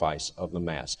sacrifice of the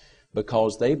Mass.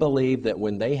 Because they believe that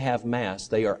when they have Mass,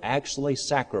 they are actually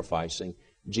sacrificing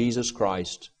Jesus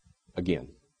Christ again,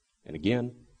 and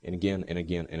again, and again, and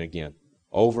again, and again.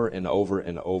 Over and over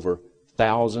and over,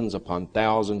 thousands upon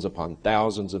thousands upon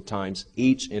thousands of times,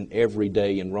 each and every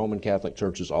day in Roman Catholic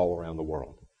churches all around the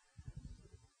world.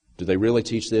 Do they really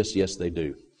teach this? Yes, they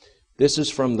do. This is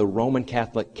from the Roman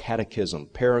Catholic Catechism,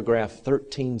 paragraph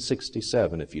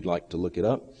 1367, if you'd like to look it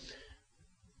up.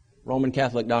 Roman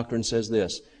Catholic doctrine says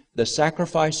this: the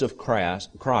sacrifice of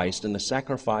Christ and the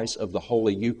sacrifice of the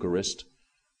Holy Eucharist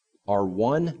are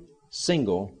one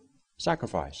single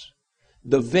sacrifice.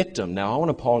 The victim, now I want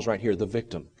to pause right here, the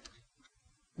victim.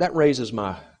 That raises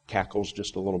my cackles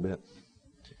just a little bit.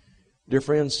 Dear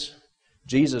friends,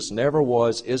 Jesus never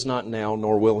was, is not now,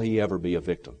 nor will He ever be a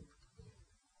victim.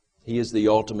 He is the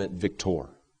ultimate victor.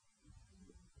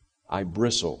 I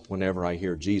bristle whenever I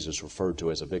hear Jesus referred to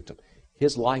as a victim.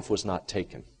 His life was not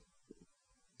taken.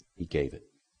 He gave it.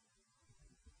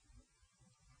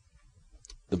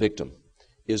 The victim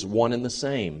is one and the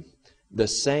same. The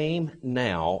same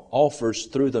now offers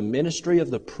through the ministry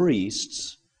of the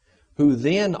priests, who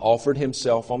then offered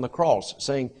Himself on the cross,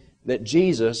 saying that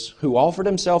Jesus, who offered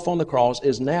Himself on the cross,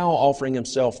 is now offering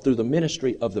Himself through the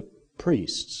ministry of the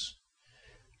priests.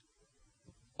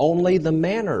 Only the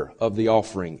manner of the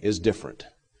offering is different.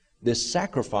 This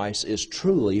sacrifice is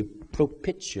truly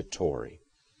propitiatory.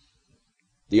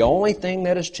 The only thing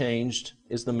that has changed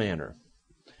is the manner.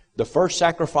 The first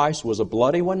sacrifice was a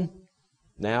bloody one.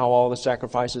 Now all the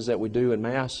sacrifices that we do in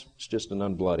Mass, it's just an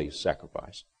unbloody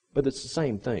sacrifice. But it's the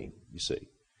same thing, you see.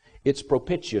 It's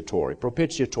propitiatory.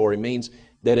 Propitiatory means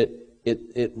that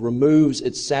it removes,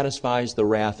 it satisfies the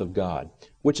wrath of God,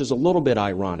 which is a little bit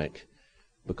ironic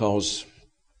because,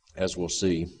 as we'll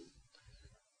see,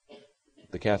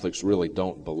 the Catholics really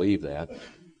don't believe that.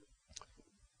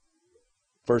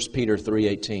 1 Peter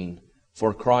 3:18,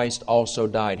 for Christ also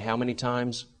died how many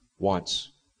times?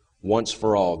 Once. Once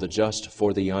for all, the just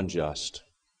for the unjust.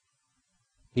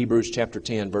 Hebrews chapter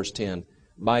 10, verse 10,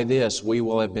 by this we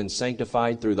will have been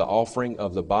sanctified through the offering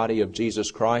of the body of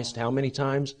Jesus Christ. How many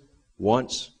times?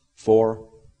 Once for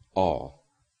all.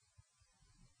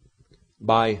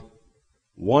 By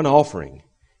one offering,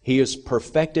 He is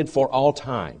perfected for all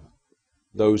time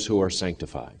those who are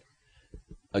sanctified.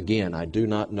 Again, I do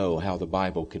not know how the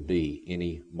Bible could be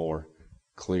any more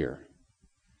clear.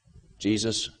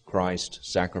 Jesus Christ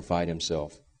sacrificed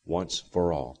Himself once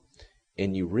for all.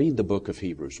 And you read the book of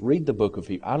Hebrews. Read the book of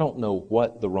Hebrews. I don't know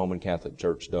what the Roman Catholic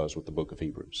Church does with the book of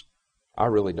Hebrews. I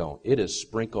really don't. It is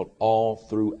sprinkled all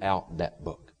throughout that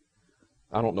book.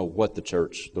 I don't know what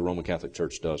the Roman Catholic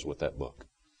Church does with that book.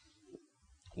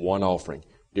 One offering.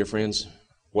 Dear friends,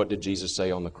 what did Jesus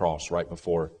say on the cross right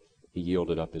before He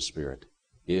yielded up His Spirit?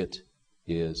 It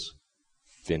is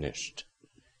finished.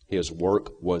 His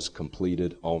work was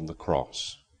completed on the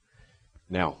cross.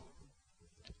 Now,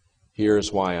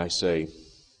 here's why I say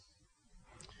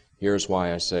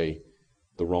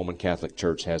the Roman Catholic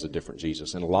Church has a different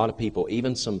Jesus. And a lot of people,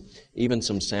 even some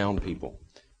sound people,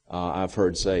 I've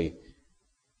heard say,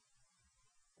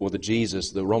 well,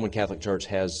 the Roman Catholic Church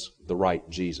has the right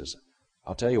Jesus.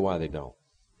 I'll tell you why they don't.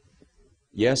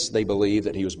 Yes, they believe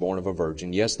that He was born of a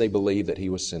virgin. Yes, they believe that He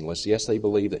was sinless. Yes, they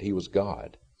believe that He was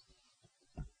God.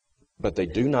 But they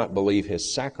do not believe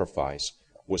His sacrifice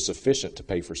was sufficient to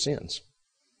pay for sins.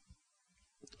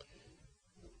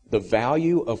 The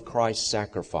value of Christ's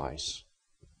sacrifice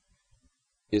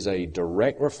is a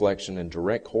direct reflection and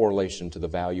direct correlation to the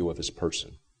value of His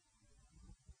person.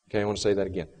 Okay, I want to say that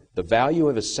again. The value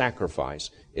of His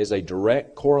sacrifice is a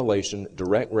direct correlation,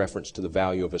 direct reference to the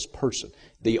value of His person.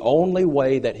 The only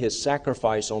way that His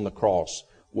sacrifice on the cross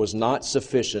was not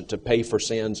sufficient to pay for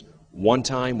sins one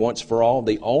time, once for all,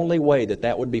 the only way that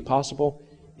that would be possible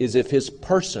is if His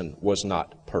person was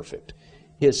not perfect.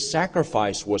 His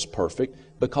sacrifice was perfect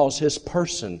because His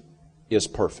person is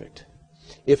perfect.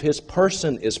 If His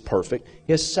person is perfect,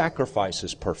 His sacrifice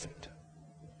is perfect.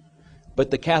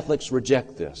 But the Catholics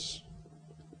reject this.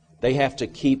 They have to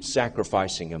keep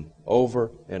sacrificing Him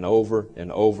over and over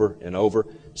and over and over.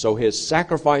 So His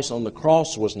sacrifice on the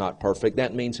cross was not perfect.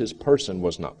 That means His person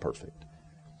was not perfect.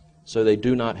 So they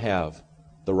do not have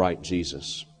the right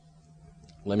Jesus.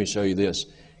 Let me show you this.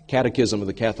 Catechism of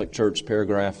the Catholic Church,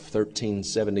 paragraph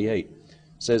 1378,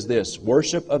 says this: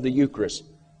 worship of the Eucharist,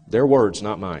 their words,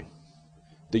 not mine.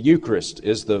 The Eucharist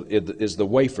is the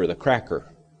wafer, the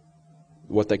cracker,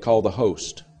 what they call the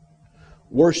host.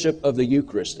 Worship of the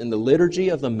Eucharist. In the liturgy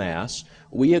of the Mass,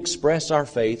 we express our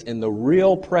faith in the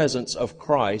real presence of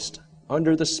Christ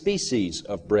under the species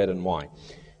of bread and wine.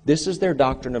 This is their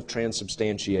doctrine of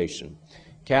transubstantiation.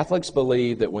 Catholics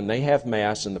believe that when they have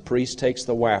Mass and the priest takes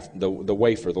the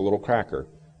wafer, the little cracker,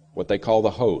 what they call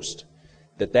the host,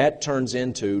 that turns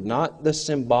into not the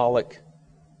symbolic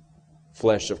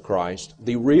flesh of Christ,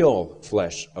 the real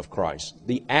flesh of Christ,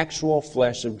 the actual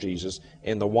flesh of Jesus,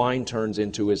 and the wine turns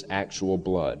into His actual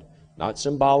blood. Not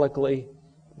symbolically,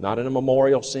 Not in a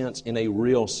memorial sense, in a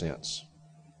real sense.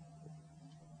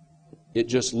 It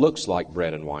just looks like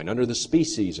bread and wine, under the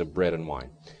species of bread and wine.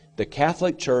 The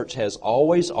Catholic Church has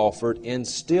always offered and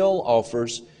still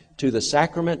offers to the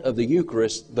sacrament of the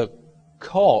Eucharist the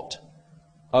cult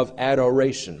of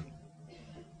adoration.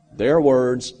 Their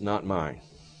words, not mine.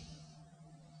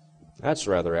 That's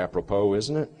rather apropos,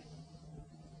 isn't it?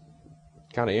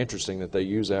 Kind of interesting that they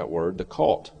use that word, the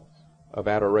cult of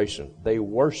adoration. They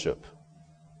worship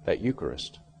that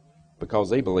Eucharist because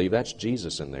they believe that's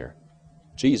Jesus in there.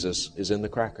 Jesus is in the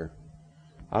cracker.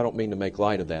 I don't mean to make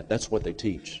light of that. That's what they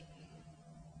teach.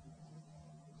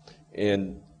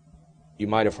 And you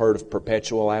might have heard of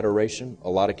perpetual adoration. A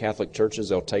lot of Catholic churches,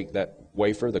 they'll take that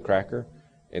wafer, the cracker,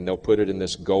 and they'll put it in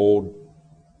this gold,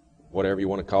 whatever you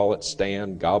want to call it,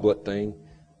 stand, goblet thing,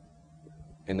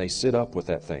 and they sit up with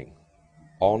that thing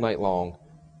all night long,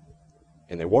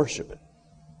 and they worship it.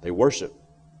 They worship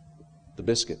the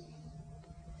biscuit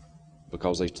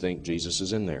because they think Jesus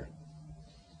is in there.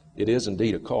 It is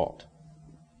indeed a cult.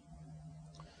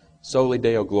 Soli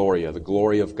Deo Gloria, the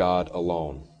glory of God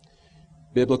alone.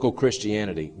 Biblical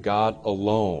Christianity, God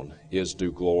alone is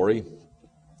due glory.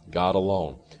 God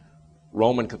alone.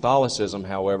 Roman Catholicism,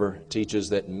 however, teaches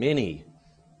that many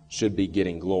should be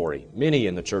getting glory. Many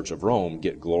in the Church of Rome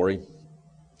get glory.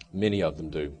 Many of them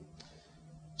do.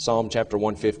 Psalm chapter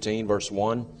 115, verse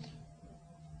 1.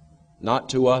 Not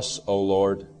to us, O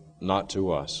Lord, not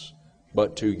to us,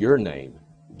 but to your name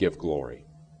give glory.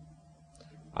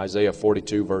 Isaiah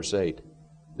 42, verse 8.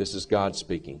 This is God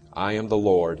speaking. I am the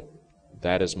Lord,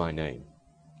 that is my name.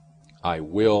 I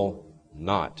will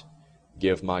not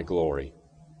give my glory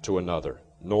to another,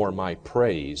 nor my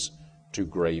praise to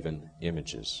graven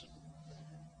images.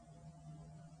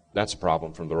 That's a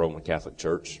problem from the Roman Catholic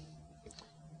Church.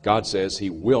 God says He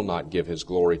will not give His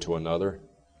glory to another,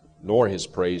 nor His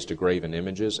praise to graven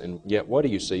images. And yet, what do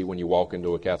you see when you walk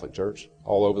into a Catholic church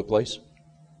all over the place?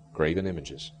 Graven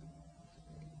images.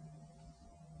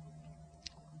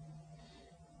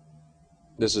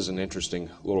 This is an interesting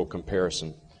little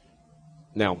comparison.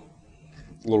 Now,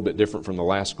 a little bit different from the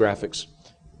last graphics.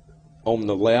 On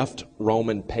the left,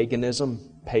 Roman paganism,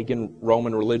 pagan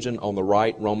Roman religion. On the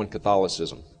right, Roman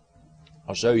Catholicism.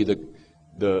 I'll show you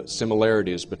the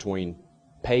similarities between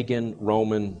pagan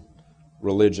Roman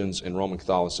religions and Roman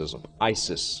Catholicism.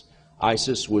 Isis.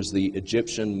 Isis was the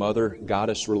Egyptian mother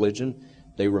goddess religion.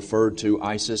 They referred to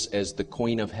Isis as the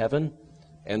Queen of Heaven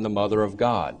and the Mother of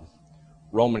God.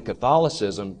 Roman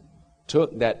Catholicism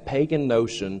took that pagan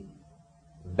notion,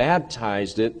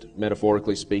 baptized it,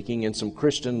 metaphorically speaking, in some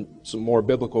more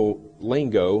biblical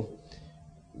lingo.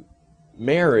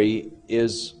 Mary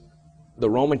is the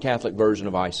Roman Catholic version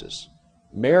of Isis.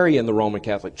 Mary in the Roman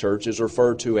Catholic Church is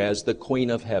referred to as the Queen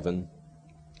of Heaven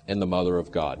and the Mother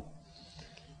of God.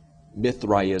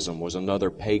 Mithraism was another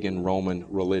pagan Roman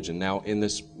religion. Now, in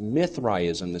this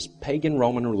Mithraism, this pagan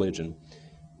Roman religion,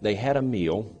 they had a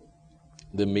meal.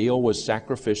 The meal was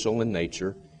sacrificial in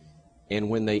nature, and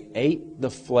when they ate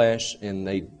the flesh and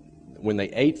when they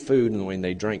ate food and when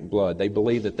they drank blood, they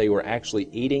believed that they were actually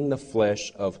eating the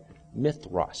flesh of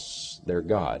Mithras, their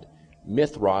god.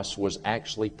 Mithras was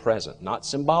actually present, not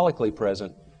symbolically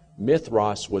present.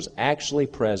 Mithras was actually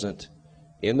present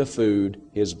in the food.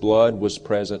 His blood was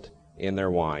present in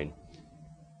their wine.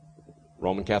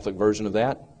 Roman Catholic version of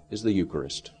that is the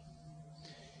Eucharist.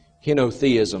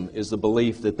 Henotheism is the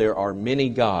belief that there are many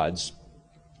gods,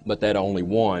 but that only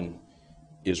one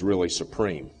is really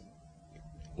supreme.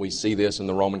 We see this in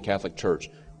the Roman Catholic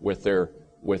Church with their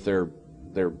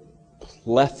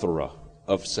plethora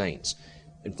of saints.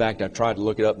 In fact, I tried to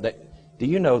look it up. Do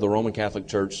you know the Roman Catholic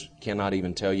Church cannot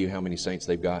even tell you how many saints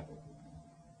they've got?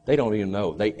 They don't even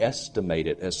know. They estimate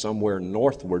it as somewhere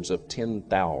northwards of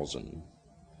 10,000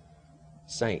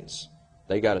 saints.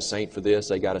 They got a saint for this,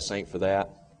 they got a saint for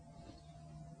that.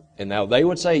 And now they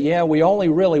would say, yeah, we only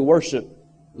really worship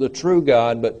the true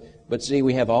God, but see,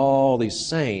 we have all these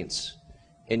saints,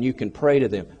 and you can pray to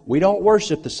them. We don't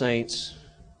worship the saints.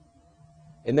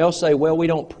 And they'll say, well, we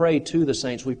don't pray to the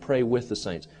saints, we pray with the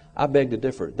saints. I beg to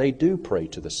differ. They do pray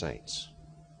to the saints.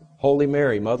 Holy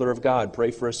Mary, Mother of God,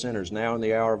 pray for us sinners now in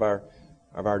the hour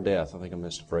of our death. I think I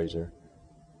missed a phrase there.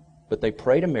 But they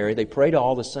pray to Mary, they pray to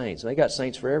all the saints. They got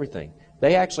saints for everything.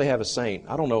 They actually have a saint.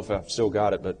 I don't know if I've still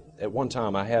got it, but at one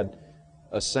time I had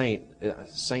a saint,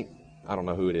 I don't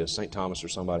know who it is, St. Thomas or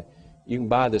somebody. You can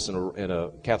buy this in a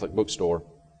Catholic bookstore.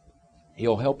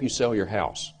 He'll help you sell your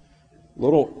house.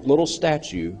 Little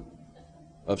statue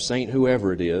of Saint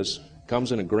whoever it is,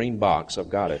 comes in a green box. I've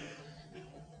got it.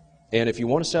 And if you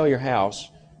want to sell your house,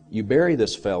 you bury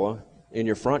this fella in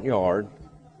your front yard,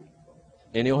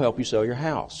 and He'll help you sell your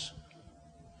house.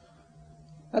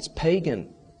 That's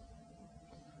pagan.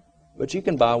 But you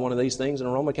can buy one of these things in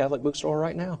a Roman Catholic bookstore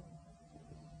right now.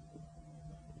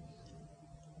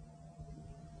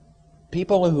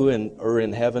 People who are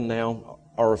in heaven now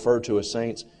are referred to as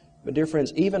saints. But dear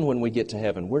friends, even when we get to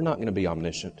heaven, we're not going to be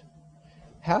omniscient.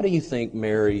 How do you think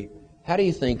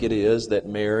it is that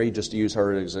Mary, just to use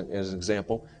her as an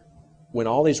example, when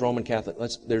all these Roman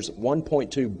Catholics, there's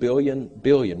 1.2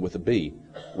 billion with a B,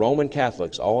 Roman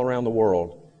Catholics all around the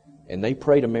world, and they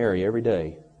pray to Mary every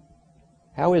day.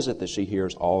 How is it that she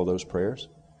hears all of those prayers?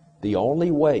 The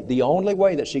only way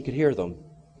that she could hear them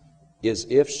is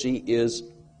if she is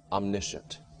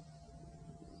omniscient.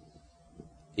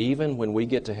 Even when we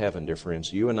get to heaven, dear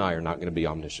friends, you and I are not going to be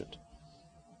omniscient.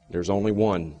 There's only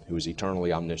one who is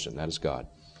eternally omniscient, that is God.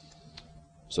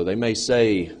 So they may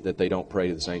say that they don't pray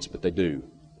to the saints, but they do.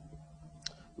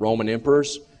 Roman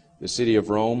emperors, the city of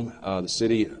Rome,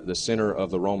 the center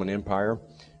of the Roman Empire,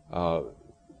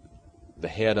 the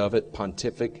head of it,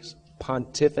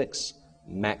 Pontifex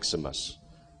Maximus,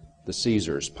 the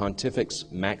Caesars, Pontifex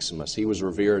Maximus. He was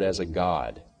revered as a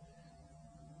god.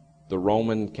 The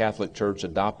Roman Catholic Church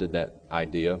adopted that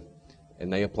idea,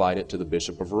 and they applied it to the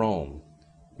Bishop of Rome.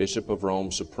 Bishop of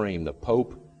Rome Supreme. The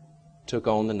Pope took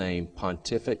on the name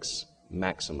Pontifex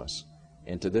Maximus.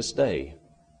 And to this day,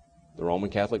 the Roman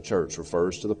Catholic Church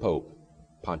refers to the Pope,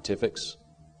 Pontifex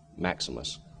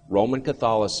Maximus. Roman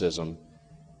Catholicism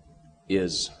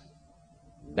is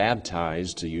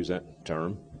baptized, to use that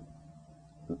term,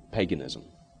 paganism.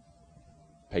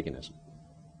 Paganism.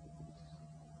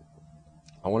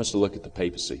 I want us to look at the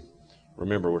papacy.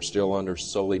 Remember, we're still under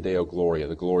Soli Deo Gloria,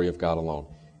 the glory of God alone.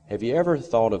 Have you ever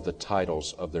thought of the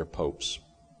titles of their popes?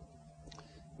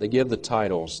 They give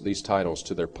these titles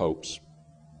to their popes.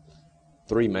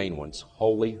 Three main ones: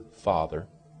 Holy Father,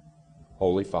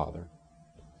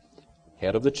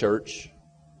 Head of the Church,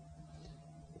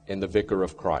 and the Vicar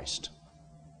of Christ.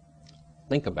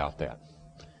 Think about that.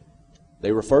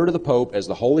 They refer to the Pope as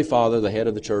the Holy Father, the Head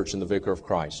of the Church, and the Vicar of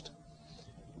Christ.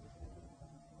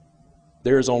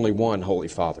 There is only one Holy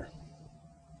Father.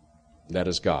 That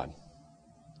is God.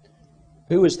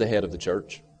 Who is the head of the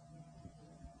church?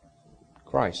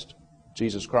 Christ.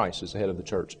 Jesus Christ is the head of the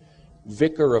church.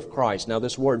 Vicar of Christ. Now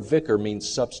this word vicar means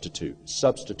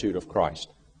substitute of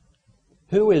Christ.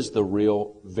 Who is the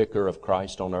real vicar of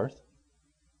Christ on earth?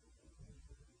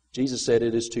 Jesus said,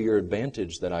 "It is to your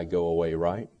advantage that I go away,"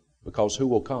 right? Because who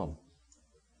will come?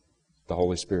 The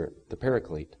Holy Spirit, the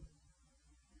Paraclete.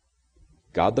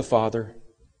 God the Father,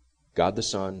 God the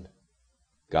Son,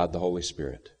 God the Holy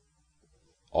Spirit.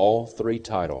 All three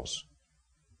titles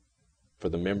for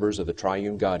the members of the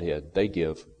triune Godhead, they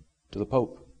give to the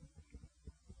Pope.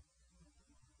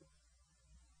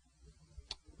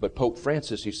 But Pope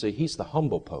Francis, you see, he's the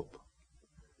humble Pope.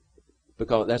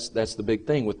 Because that's the big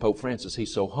thing with Pope Francis.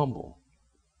 He's so humble.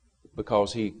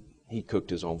 Because he cooked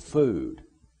his own food.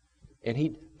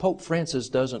 And Pope Francis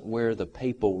doesn't wear the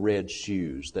papal red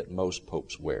shoes that most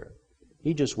popes wear.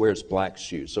 He just wears black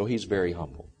shoes, so he's very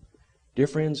humble. Dear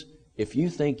friends, if you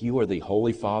think you are the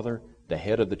Holy Father, the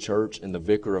head of the church, and the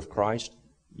Vicar of Christ,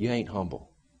 you ain't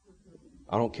humble.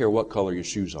 I don't care what color your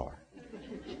shoes are.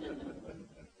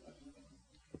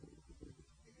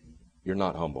 You're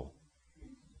not humble.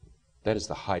 That is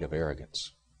the height of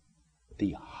arrogance.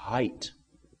 The height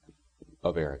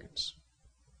of arrogance.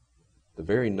 The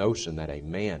very notion that a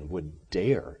man would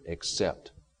dare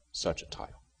accept such a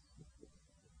title.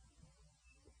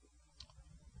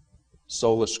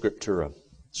 Sola Scriptura,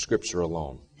 Scripture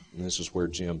alone. And this is where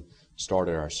Jim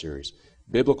started our series.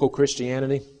 Biblical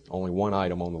Christianity, only one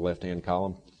item on the left-hand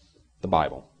column, the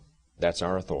Bible. That's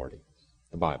our authority,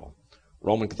 the Bible.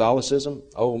 Roman Catholicism,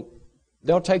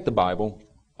 they'll take the Bible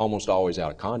almost always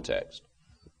out of context.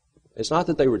 It's not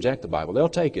that they reject the Bible. They'll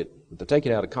take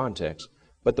it out of context.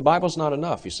 But the Bible's not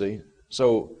enough, you see.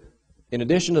 So, in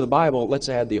addition to the Bible, let's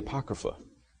add the Apocrypha.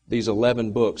 These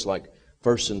 11 books like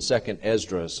 1st and 2nd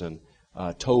Esdras and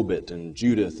Tobit and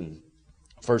Judith and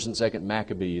 1st and 2nd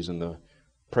Maccabees and the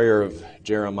Prayer of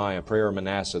Jeremiah, Prayer of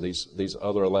Manasseh, these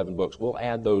other 11 books. We'll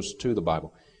add those to the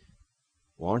Bible.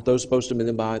 Well, aren't those supposed to be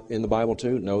in the Bible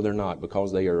too? No, they're not,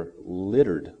 because they are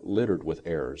littered with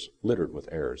errors.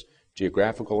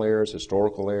 Geographical errors,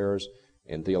 historical errors,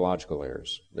 and theological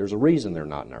errors. There's a reason they're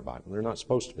not in our Bible. They're not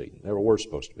supposed to be. Never were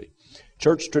supposed to be.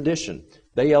 Church tradition.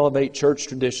 They elevate church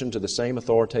tradition to the same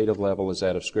authoritative level as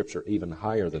that of Scripture, even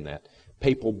higher than that.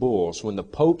 Papal bulls. When the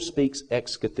Pope speaks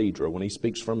ex cathedra, when he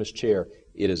speaks from his chair,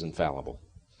 it is infallible.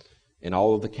 In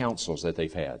all of the councils that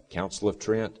they've had, Council of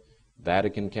Trent,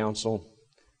 Vatican Council,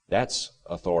 That's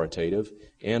authoritative.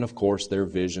 And, of course, their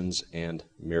visions and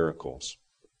miracles.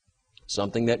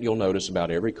 Something that you'll notice about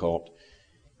every cult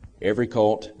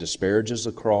disparages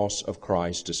the cross of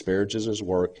Christ, disparages His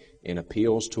work, and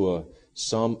appeals to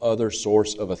some other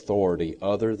source of authority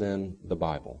other than the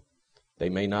Bible. They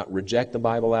may not reject the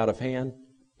Bible out of hand,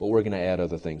 but we're going to add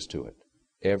other things to it.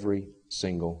 Every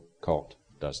single cult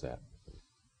does that.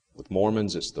 With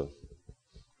Mormons, it's the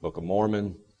Book of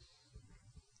Mormon.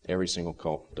 Every single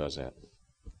cult does that.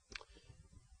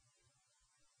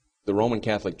 The Roman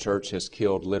Catholic Church has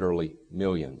killed literally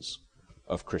millions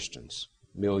of Christians.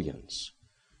 Millions.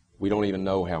 We don't even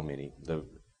know how many. The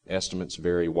estimates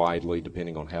vary widely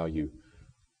depending on how you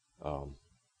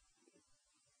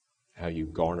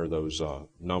garner those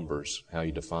numbers, how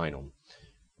you define them.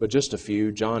 But just a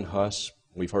few. John Huss,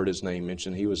 we've heard his name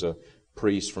mentioned. He was a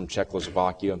priest from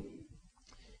Czechoslovakia.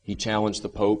 He challenged the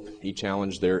Pope. He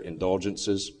challenged their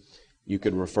indulgences. You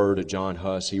could refer to John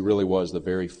Huss. He really was the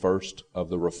very first of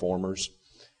the reformers.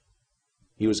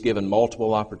 He was given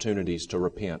multiple opportunities to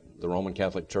repent. The Roman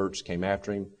Catholic Church came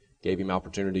after him, gave him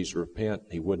opportunities to repent.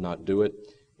 He would not do it.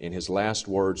 And his last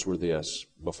words were this,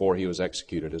 before he was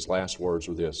executed, his last words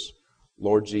were this: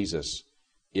 Lord Jesus,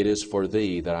 it is for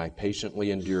Thee that I patiently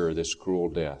endure this cruel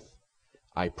death.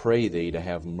 I pray Thee to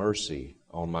have mercy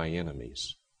on my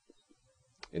enemies.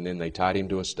 And then they tied him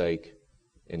to a stake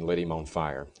and lit him on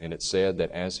fire. And it said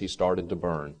that as he started to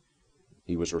burn,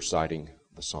 he was reciting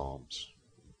the Psalms.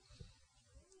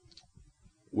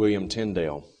 William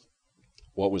Tyndale,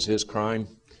 what was his crime?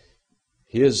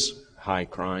 His high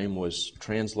crime was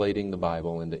translating the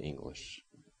Bible into English.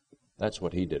 That's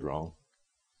what he did wrong.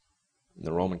 And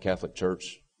the Roman Catholic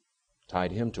Church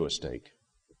tied him to a stake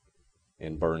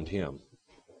and burned him.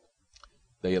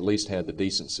 They at least had the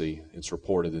decency, it's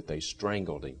reported, that they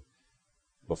strangled him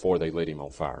before they lit him on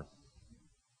fire,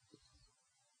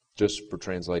 just for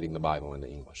translating the Bible into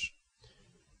English.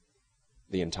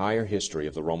 The entire history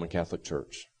of the Roman Catholic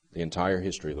Church,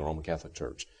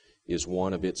 is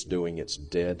one of its doing its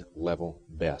dead level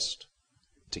best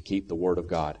to keep the Word of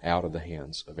God out of the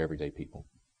hands of everyday people.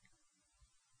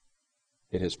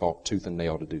 It has fought tooth and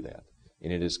nail to do that,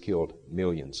 and it has killed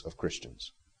millions of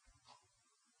Christians.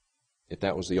 If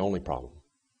that was the only problem.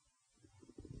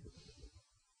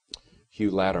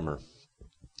 Hugh Latimer.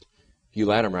 Hugh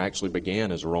Latimer actually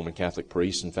began as a Roman Catholic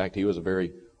priest. In fact, he was a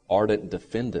very ardent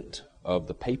defendant of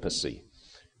the papacy,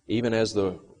 even as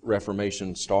the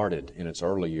Reformation started in its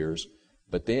early years.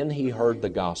 But then he heard the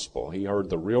gospel. He heard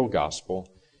the real gospel.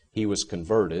 He was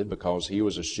converted because he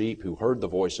was a sheep who heard the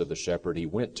voice of the shepherd. He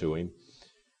went to him,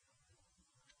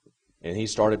 and he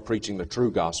started preaching the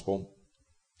true gospel.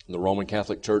 The Roman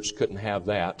Catholic Church couldn't have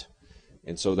that,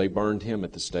 and so they burned him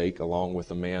at the stake along with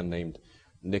a man named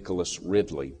Nicholas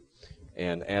Ridley.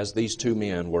 And as these two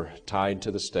men were tied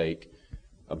to the stake,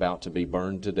 about to be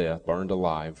burned to death, burned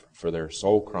alive for their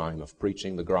sole crime of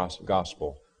preaching the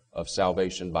gospel of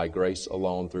salvation by grace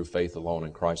alone, through faith alone,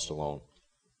 in Christ alone,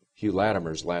 Hugh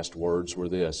Latimer's last words were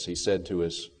this. He said to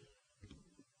his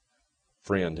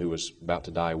friend who was about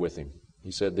to die with him,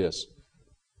 he said this: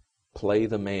 "Play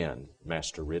the man,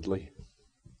 Master Ridley.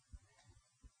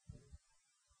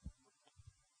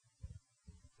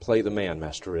 Play the man,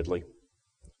 Master Ridley.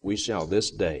 We shall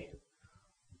this day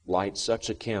light such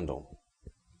a candle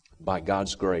by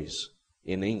God's grace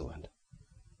in England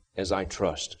as I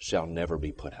trust shall never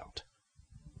be put out."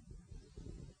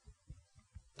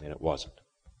 And it wasn't.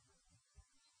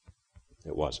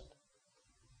 It wasn't.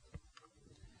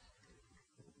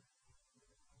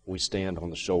 We stand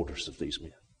on the shoulders of these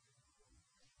men.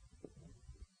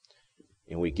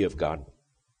 And we give God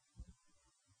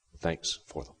thanks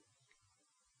for them.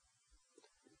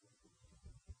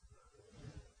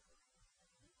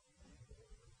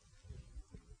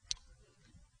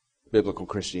 Biblical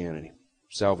Christianity.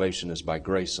 Salvation is by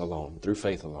grace alone, through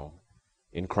faith alone,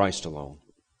 in Christ alone,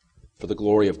 for the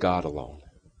glory of God alone.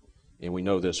 And we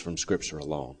know this from Scripture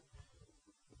alone.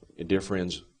 And dear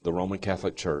friends, the Roman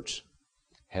Catholic Church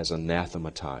has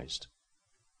anathematized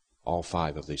all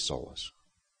five of these solas.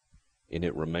 And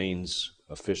it remains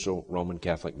official Roman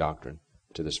Catholic doctrine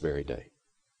to this very day.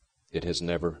 It has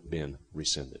never been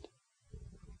rescinded.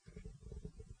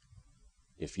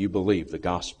 If you believe the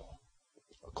gospel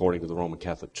according to the Roman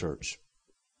Catholic Church,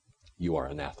 you are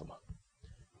anathema.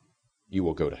 You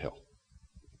will go to hell.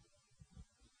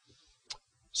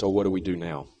 So what do we do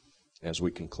now as we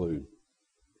conclude?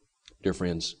 Dear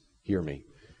friends, hear me.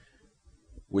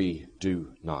 We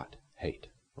do not hate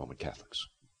Roman Catholics.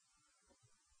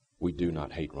 We do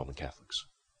not hate Roman Catholics.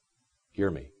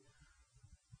 Hear me.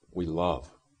 We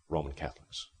love Roman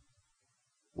Catholics.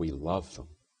 We love them.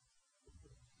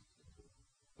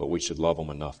 but we should love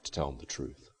them enough to tell them the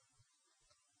truth.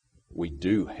 We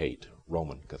do hate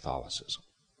Roman Catholicism.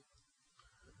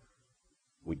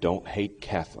 We don't hate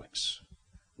Catholics.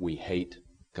 We hate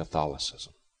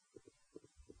Catholicism.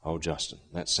 Oh, Justin,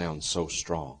 that sounds so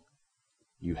strong.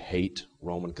 You hate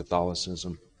Roman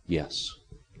Catholicism? Yes.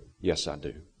 Yes, I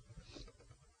do.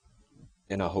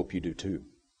 And I hope you do too.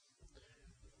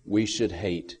 We should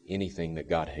hate anything that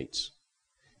God hates.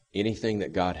 Anything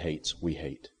that God hates, we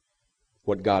hate.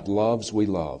 What God loves, we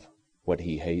love. What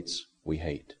He hates, we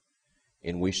hate.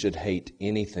 And we should hate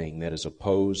anything that is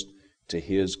opposed to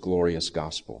His glorious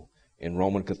gospel. And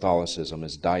Roman Catholicism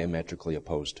is diametrically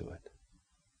opposed to it.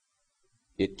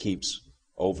 It keeps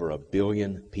over 1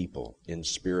 billion people in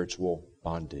spiritual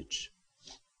bondage.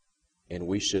 And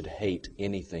we should hate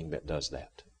anything that does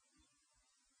that.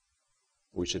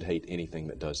 We should hate anything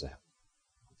that does that.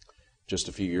 Just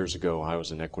a few years ago, I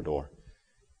was in Ecuador.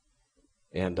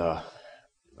 And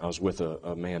I was with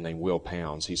a man named Will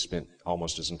Pounds. He spent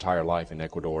almost his entire life in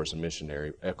Ecuador as a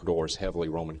missionary. Ecuador is heavily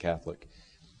Roman Catholic.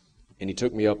 And he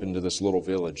took me up into this little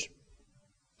village.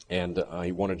 And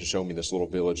he wanted to show me this little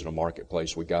village in a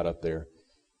marketplace. We got up there.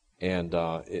 And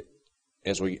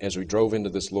as we drove into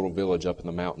this little village up in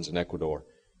the mountains in Ecuador,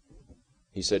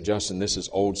 he said, Justin, this is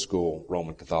old school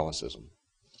Roman Catholicism.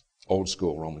 Old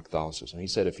school Roman Catholicism. He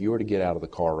said, if you were to get out of the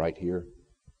car right here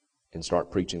and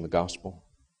start preaching the gospel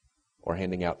or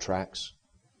handing out tracts,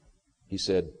 he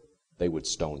said, they would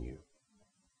stone you.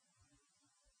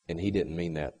 And he didn't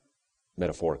mean that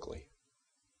metaphorically.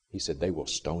 He said, they will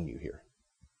stone you here.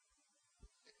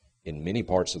 In many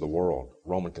parts of the world,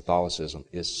 Roman Catholicism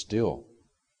is still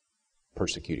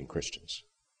persecuting Christians.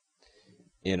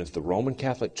 And if the Roman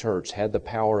Catholic Church had the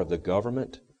power of the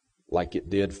government like it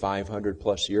did 500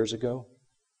 plus years ago,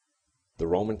 the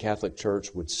Roman Catholic Church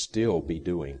would still be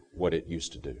doing what it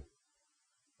used to do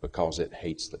because it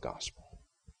hates the gospel.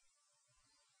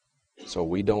 So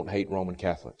we don't hate Roman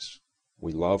Catholics.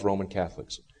 We love Roman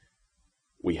Catholics.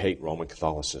 We hate Roman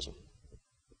Catholicism.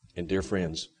 And dear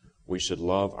friends, we should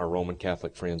love our Roman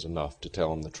Catholic friends enough to tell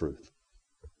them the truth.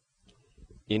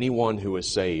 Anyone who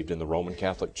is saved in the Roman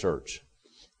Catholic Church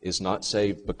is not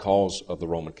saved because of the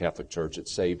Roman Catholic Church.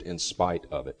 It's saved in spite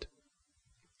of it.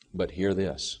 But hear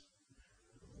this.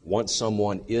 Once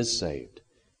someone is saved,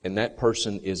 and that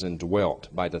person is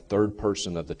indwelt by the third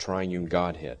person of the triune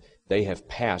Godhead, they have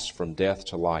passed from death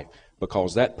to life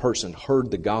because that person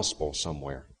heard the gospel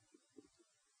somewhere.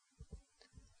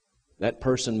 That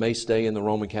person may stay in the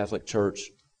Roman Catholic Church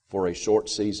for a short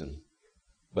season,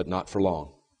 but not for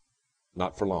long.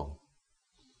 Not for long.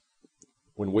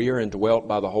 When we are indwelt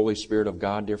by the Holy Spirit of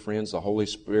God, dear friends, the Holy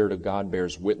Spirit of God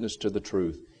bears witness to the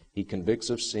truth. He convicts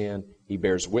of sin. He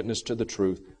bears witness to the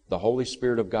truth. The Holy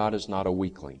Spirit of God is not a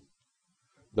weakling.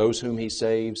 Those whom He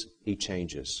saves, He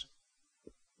changes.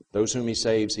 Those whom He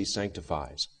saves, He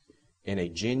sanctifies. And a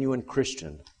genuine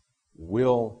Christian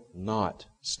will not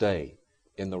stay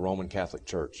in the Roman Catholic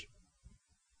Church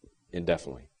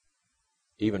indefinitely,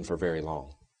 even for very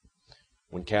long.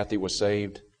 When Kathy was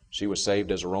saved, she was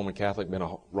saved as a Roman Catholic, been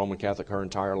a Roman Catholic her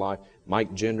entire life.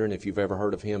 Mike Gendron, if you've ever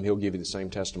heard of him, he'll give you the same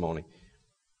testimony.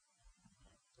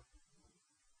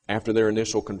 After their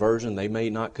initial conversion, they may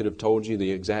not could have told you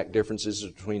the exact differences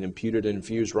between imputed and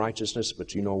infused righteousness,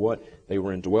 but you know what? They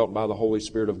were indwelt by the Holy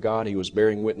Spirit of God. He was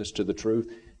bearing witness to the truth.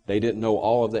 They didn't know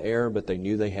all of the error, but they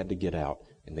knew they had to get out,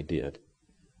 and they did.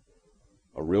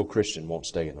 A real Christian won't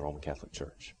stay in the Roman Catholic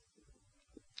Church.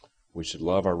 We should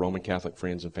love our Roman Catholic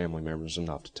friends and family members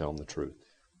enough to tell them the truth.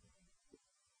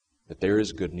 That there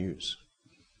is good news.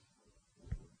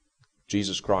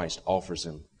 Jesus Christ offers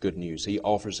them good news. He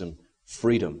offers them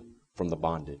freedom from the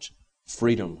bondage,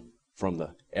 freedom from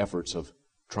the efforts of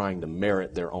trying to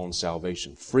merit their own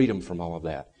salvation, freedom from all of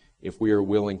that. If we are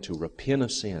willing to repent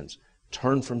of sins,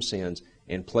 turn from sins,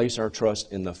 and place our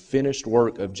trust in the finished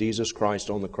work of Jesus Christ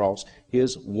on the cross,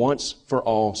 His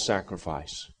once-for-all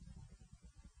sacrifice.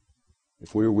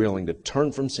 If we're willing to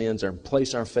turn from sins and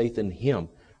place our faith in Him,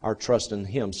 our trust in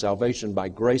Him, salvation by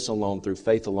grace alone, through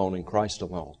faith alone, in Christ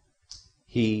alone,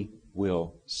 He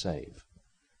will save.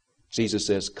 Jesus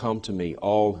says, come to me,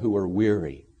 all who are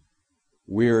weary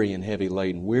and heavy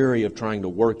laden, weary of trying to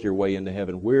work your way into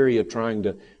heaven, weary of trying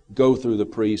to go through the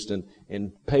priest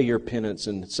and pay your penance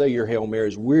and say your Hail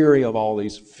Marys, weary of all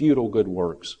these futile good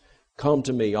works. Come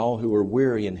to me, all who are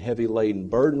weary and heavy laden,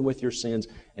 burdened with your sins,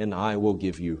 and I will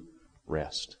give you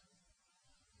rest.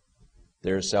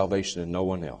 There is salvation in no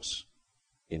one else,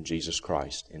 in Jesus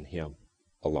Christ, in Him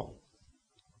alone.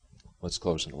 Let's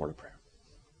close in a word of prayer.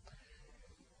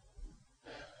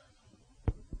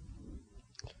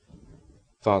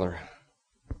 Father,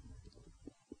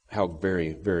 how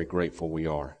very, very grateful we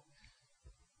are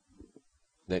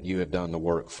that you have done the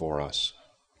work for us,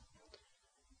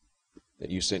 that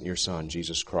you sent your Son,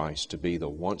 Jesus Christ, to be the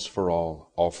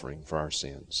once-for-all offering for our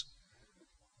sins.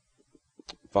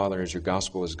 Father, as your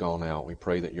gospel has gone out, we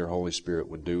pray that your Holy Spirit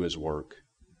would do His work,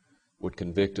 would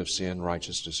convict of sin,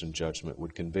 righteousness, and judgment,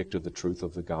 would convict of the truth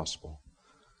of the gospel.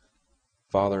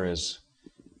 Father, as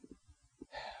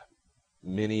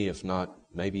many, if not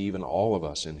maybe even all of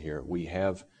us in here, we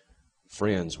have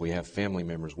friends, we have family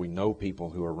members, we know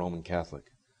people who are Roman Catholic.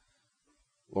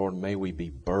 Lord, may we be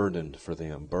burdened for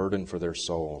them, burdened for their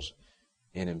souls,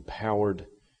 and empowered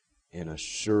and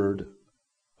assured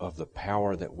of the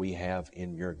power that we have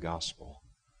in your gospel.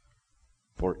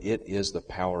 For it is the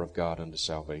power of God unto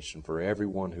salvation for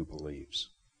everyone who believes.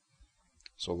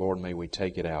 So, Lord, may we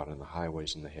take it out in the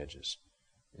highways and the hedges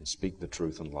and speak the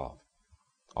truth in love.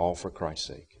 All for Christ's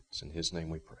sake. It's in His name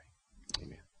we pray.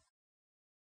 Amen.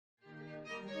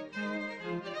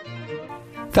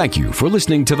 Thank you for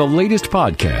listening to the latest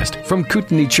podcast from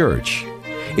Kootenai Church.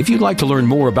 If you'd like to learn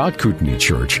more about Kootenai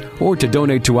Church or to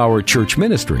donate to our church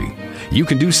ministry, you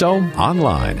can do so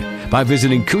online by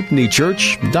visiting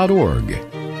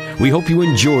kootenaichurch.org. We hope you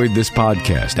enjoyed this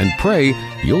podcast and pray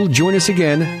you'll join us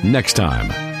again next time.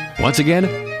 Once again,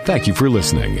 thank you for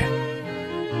listening.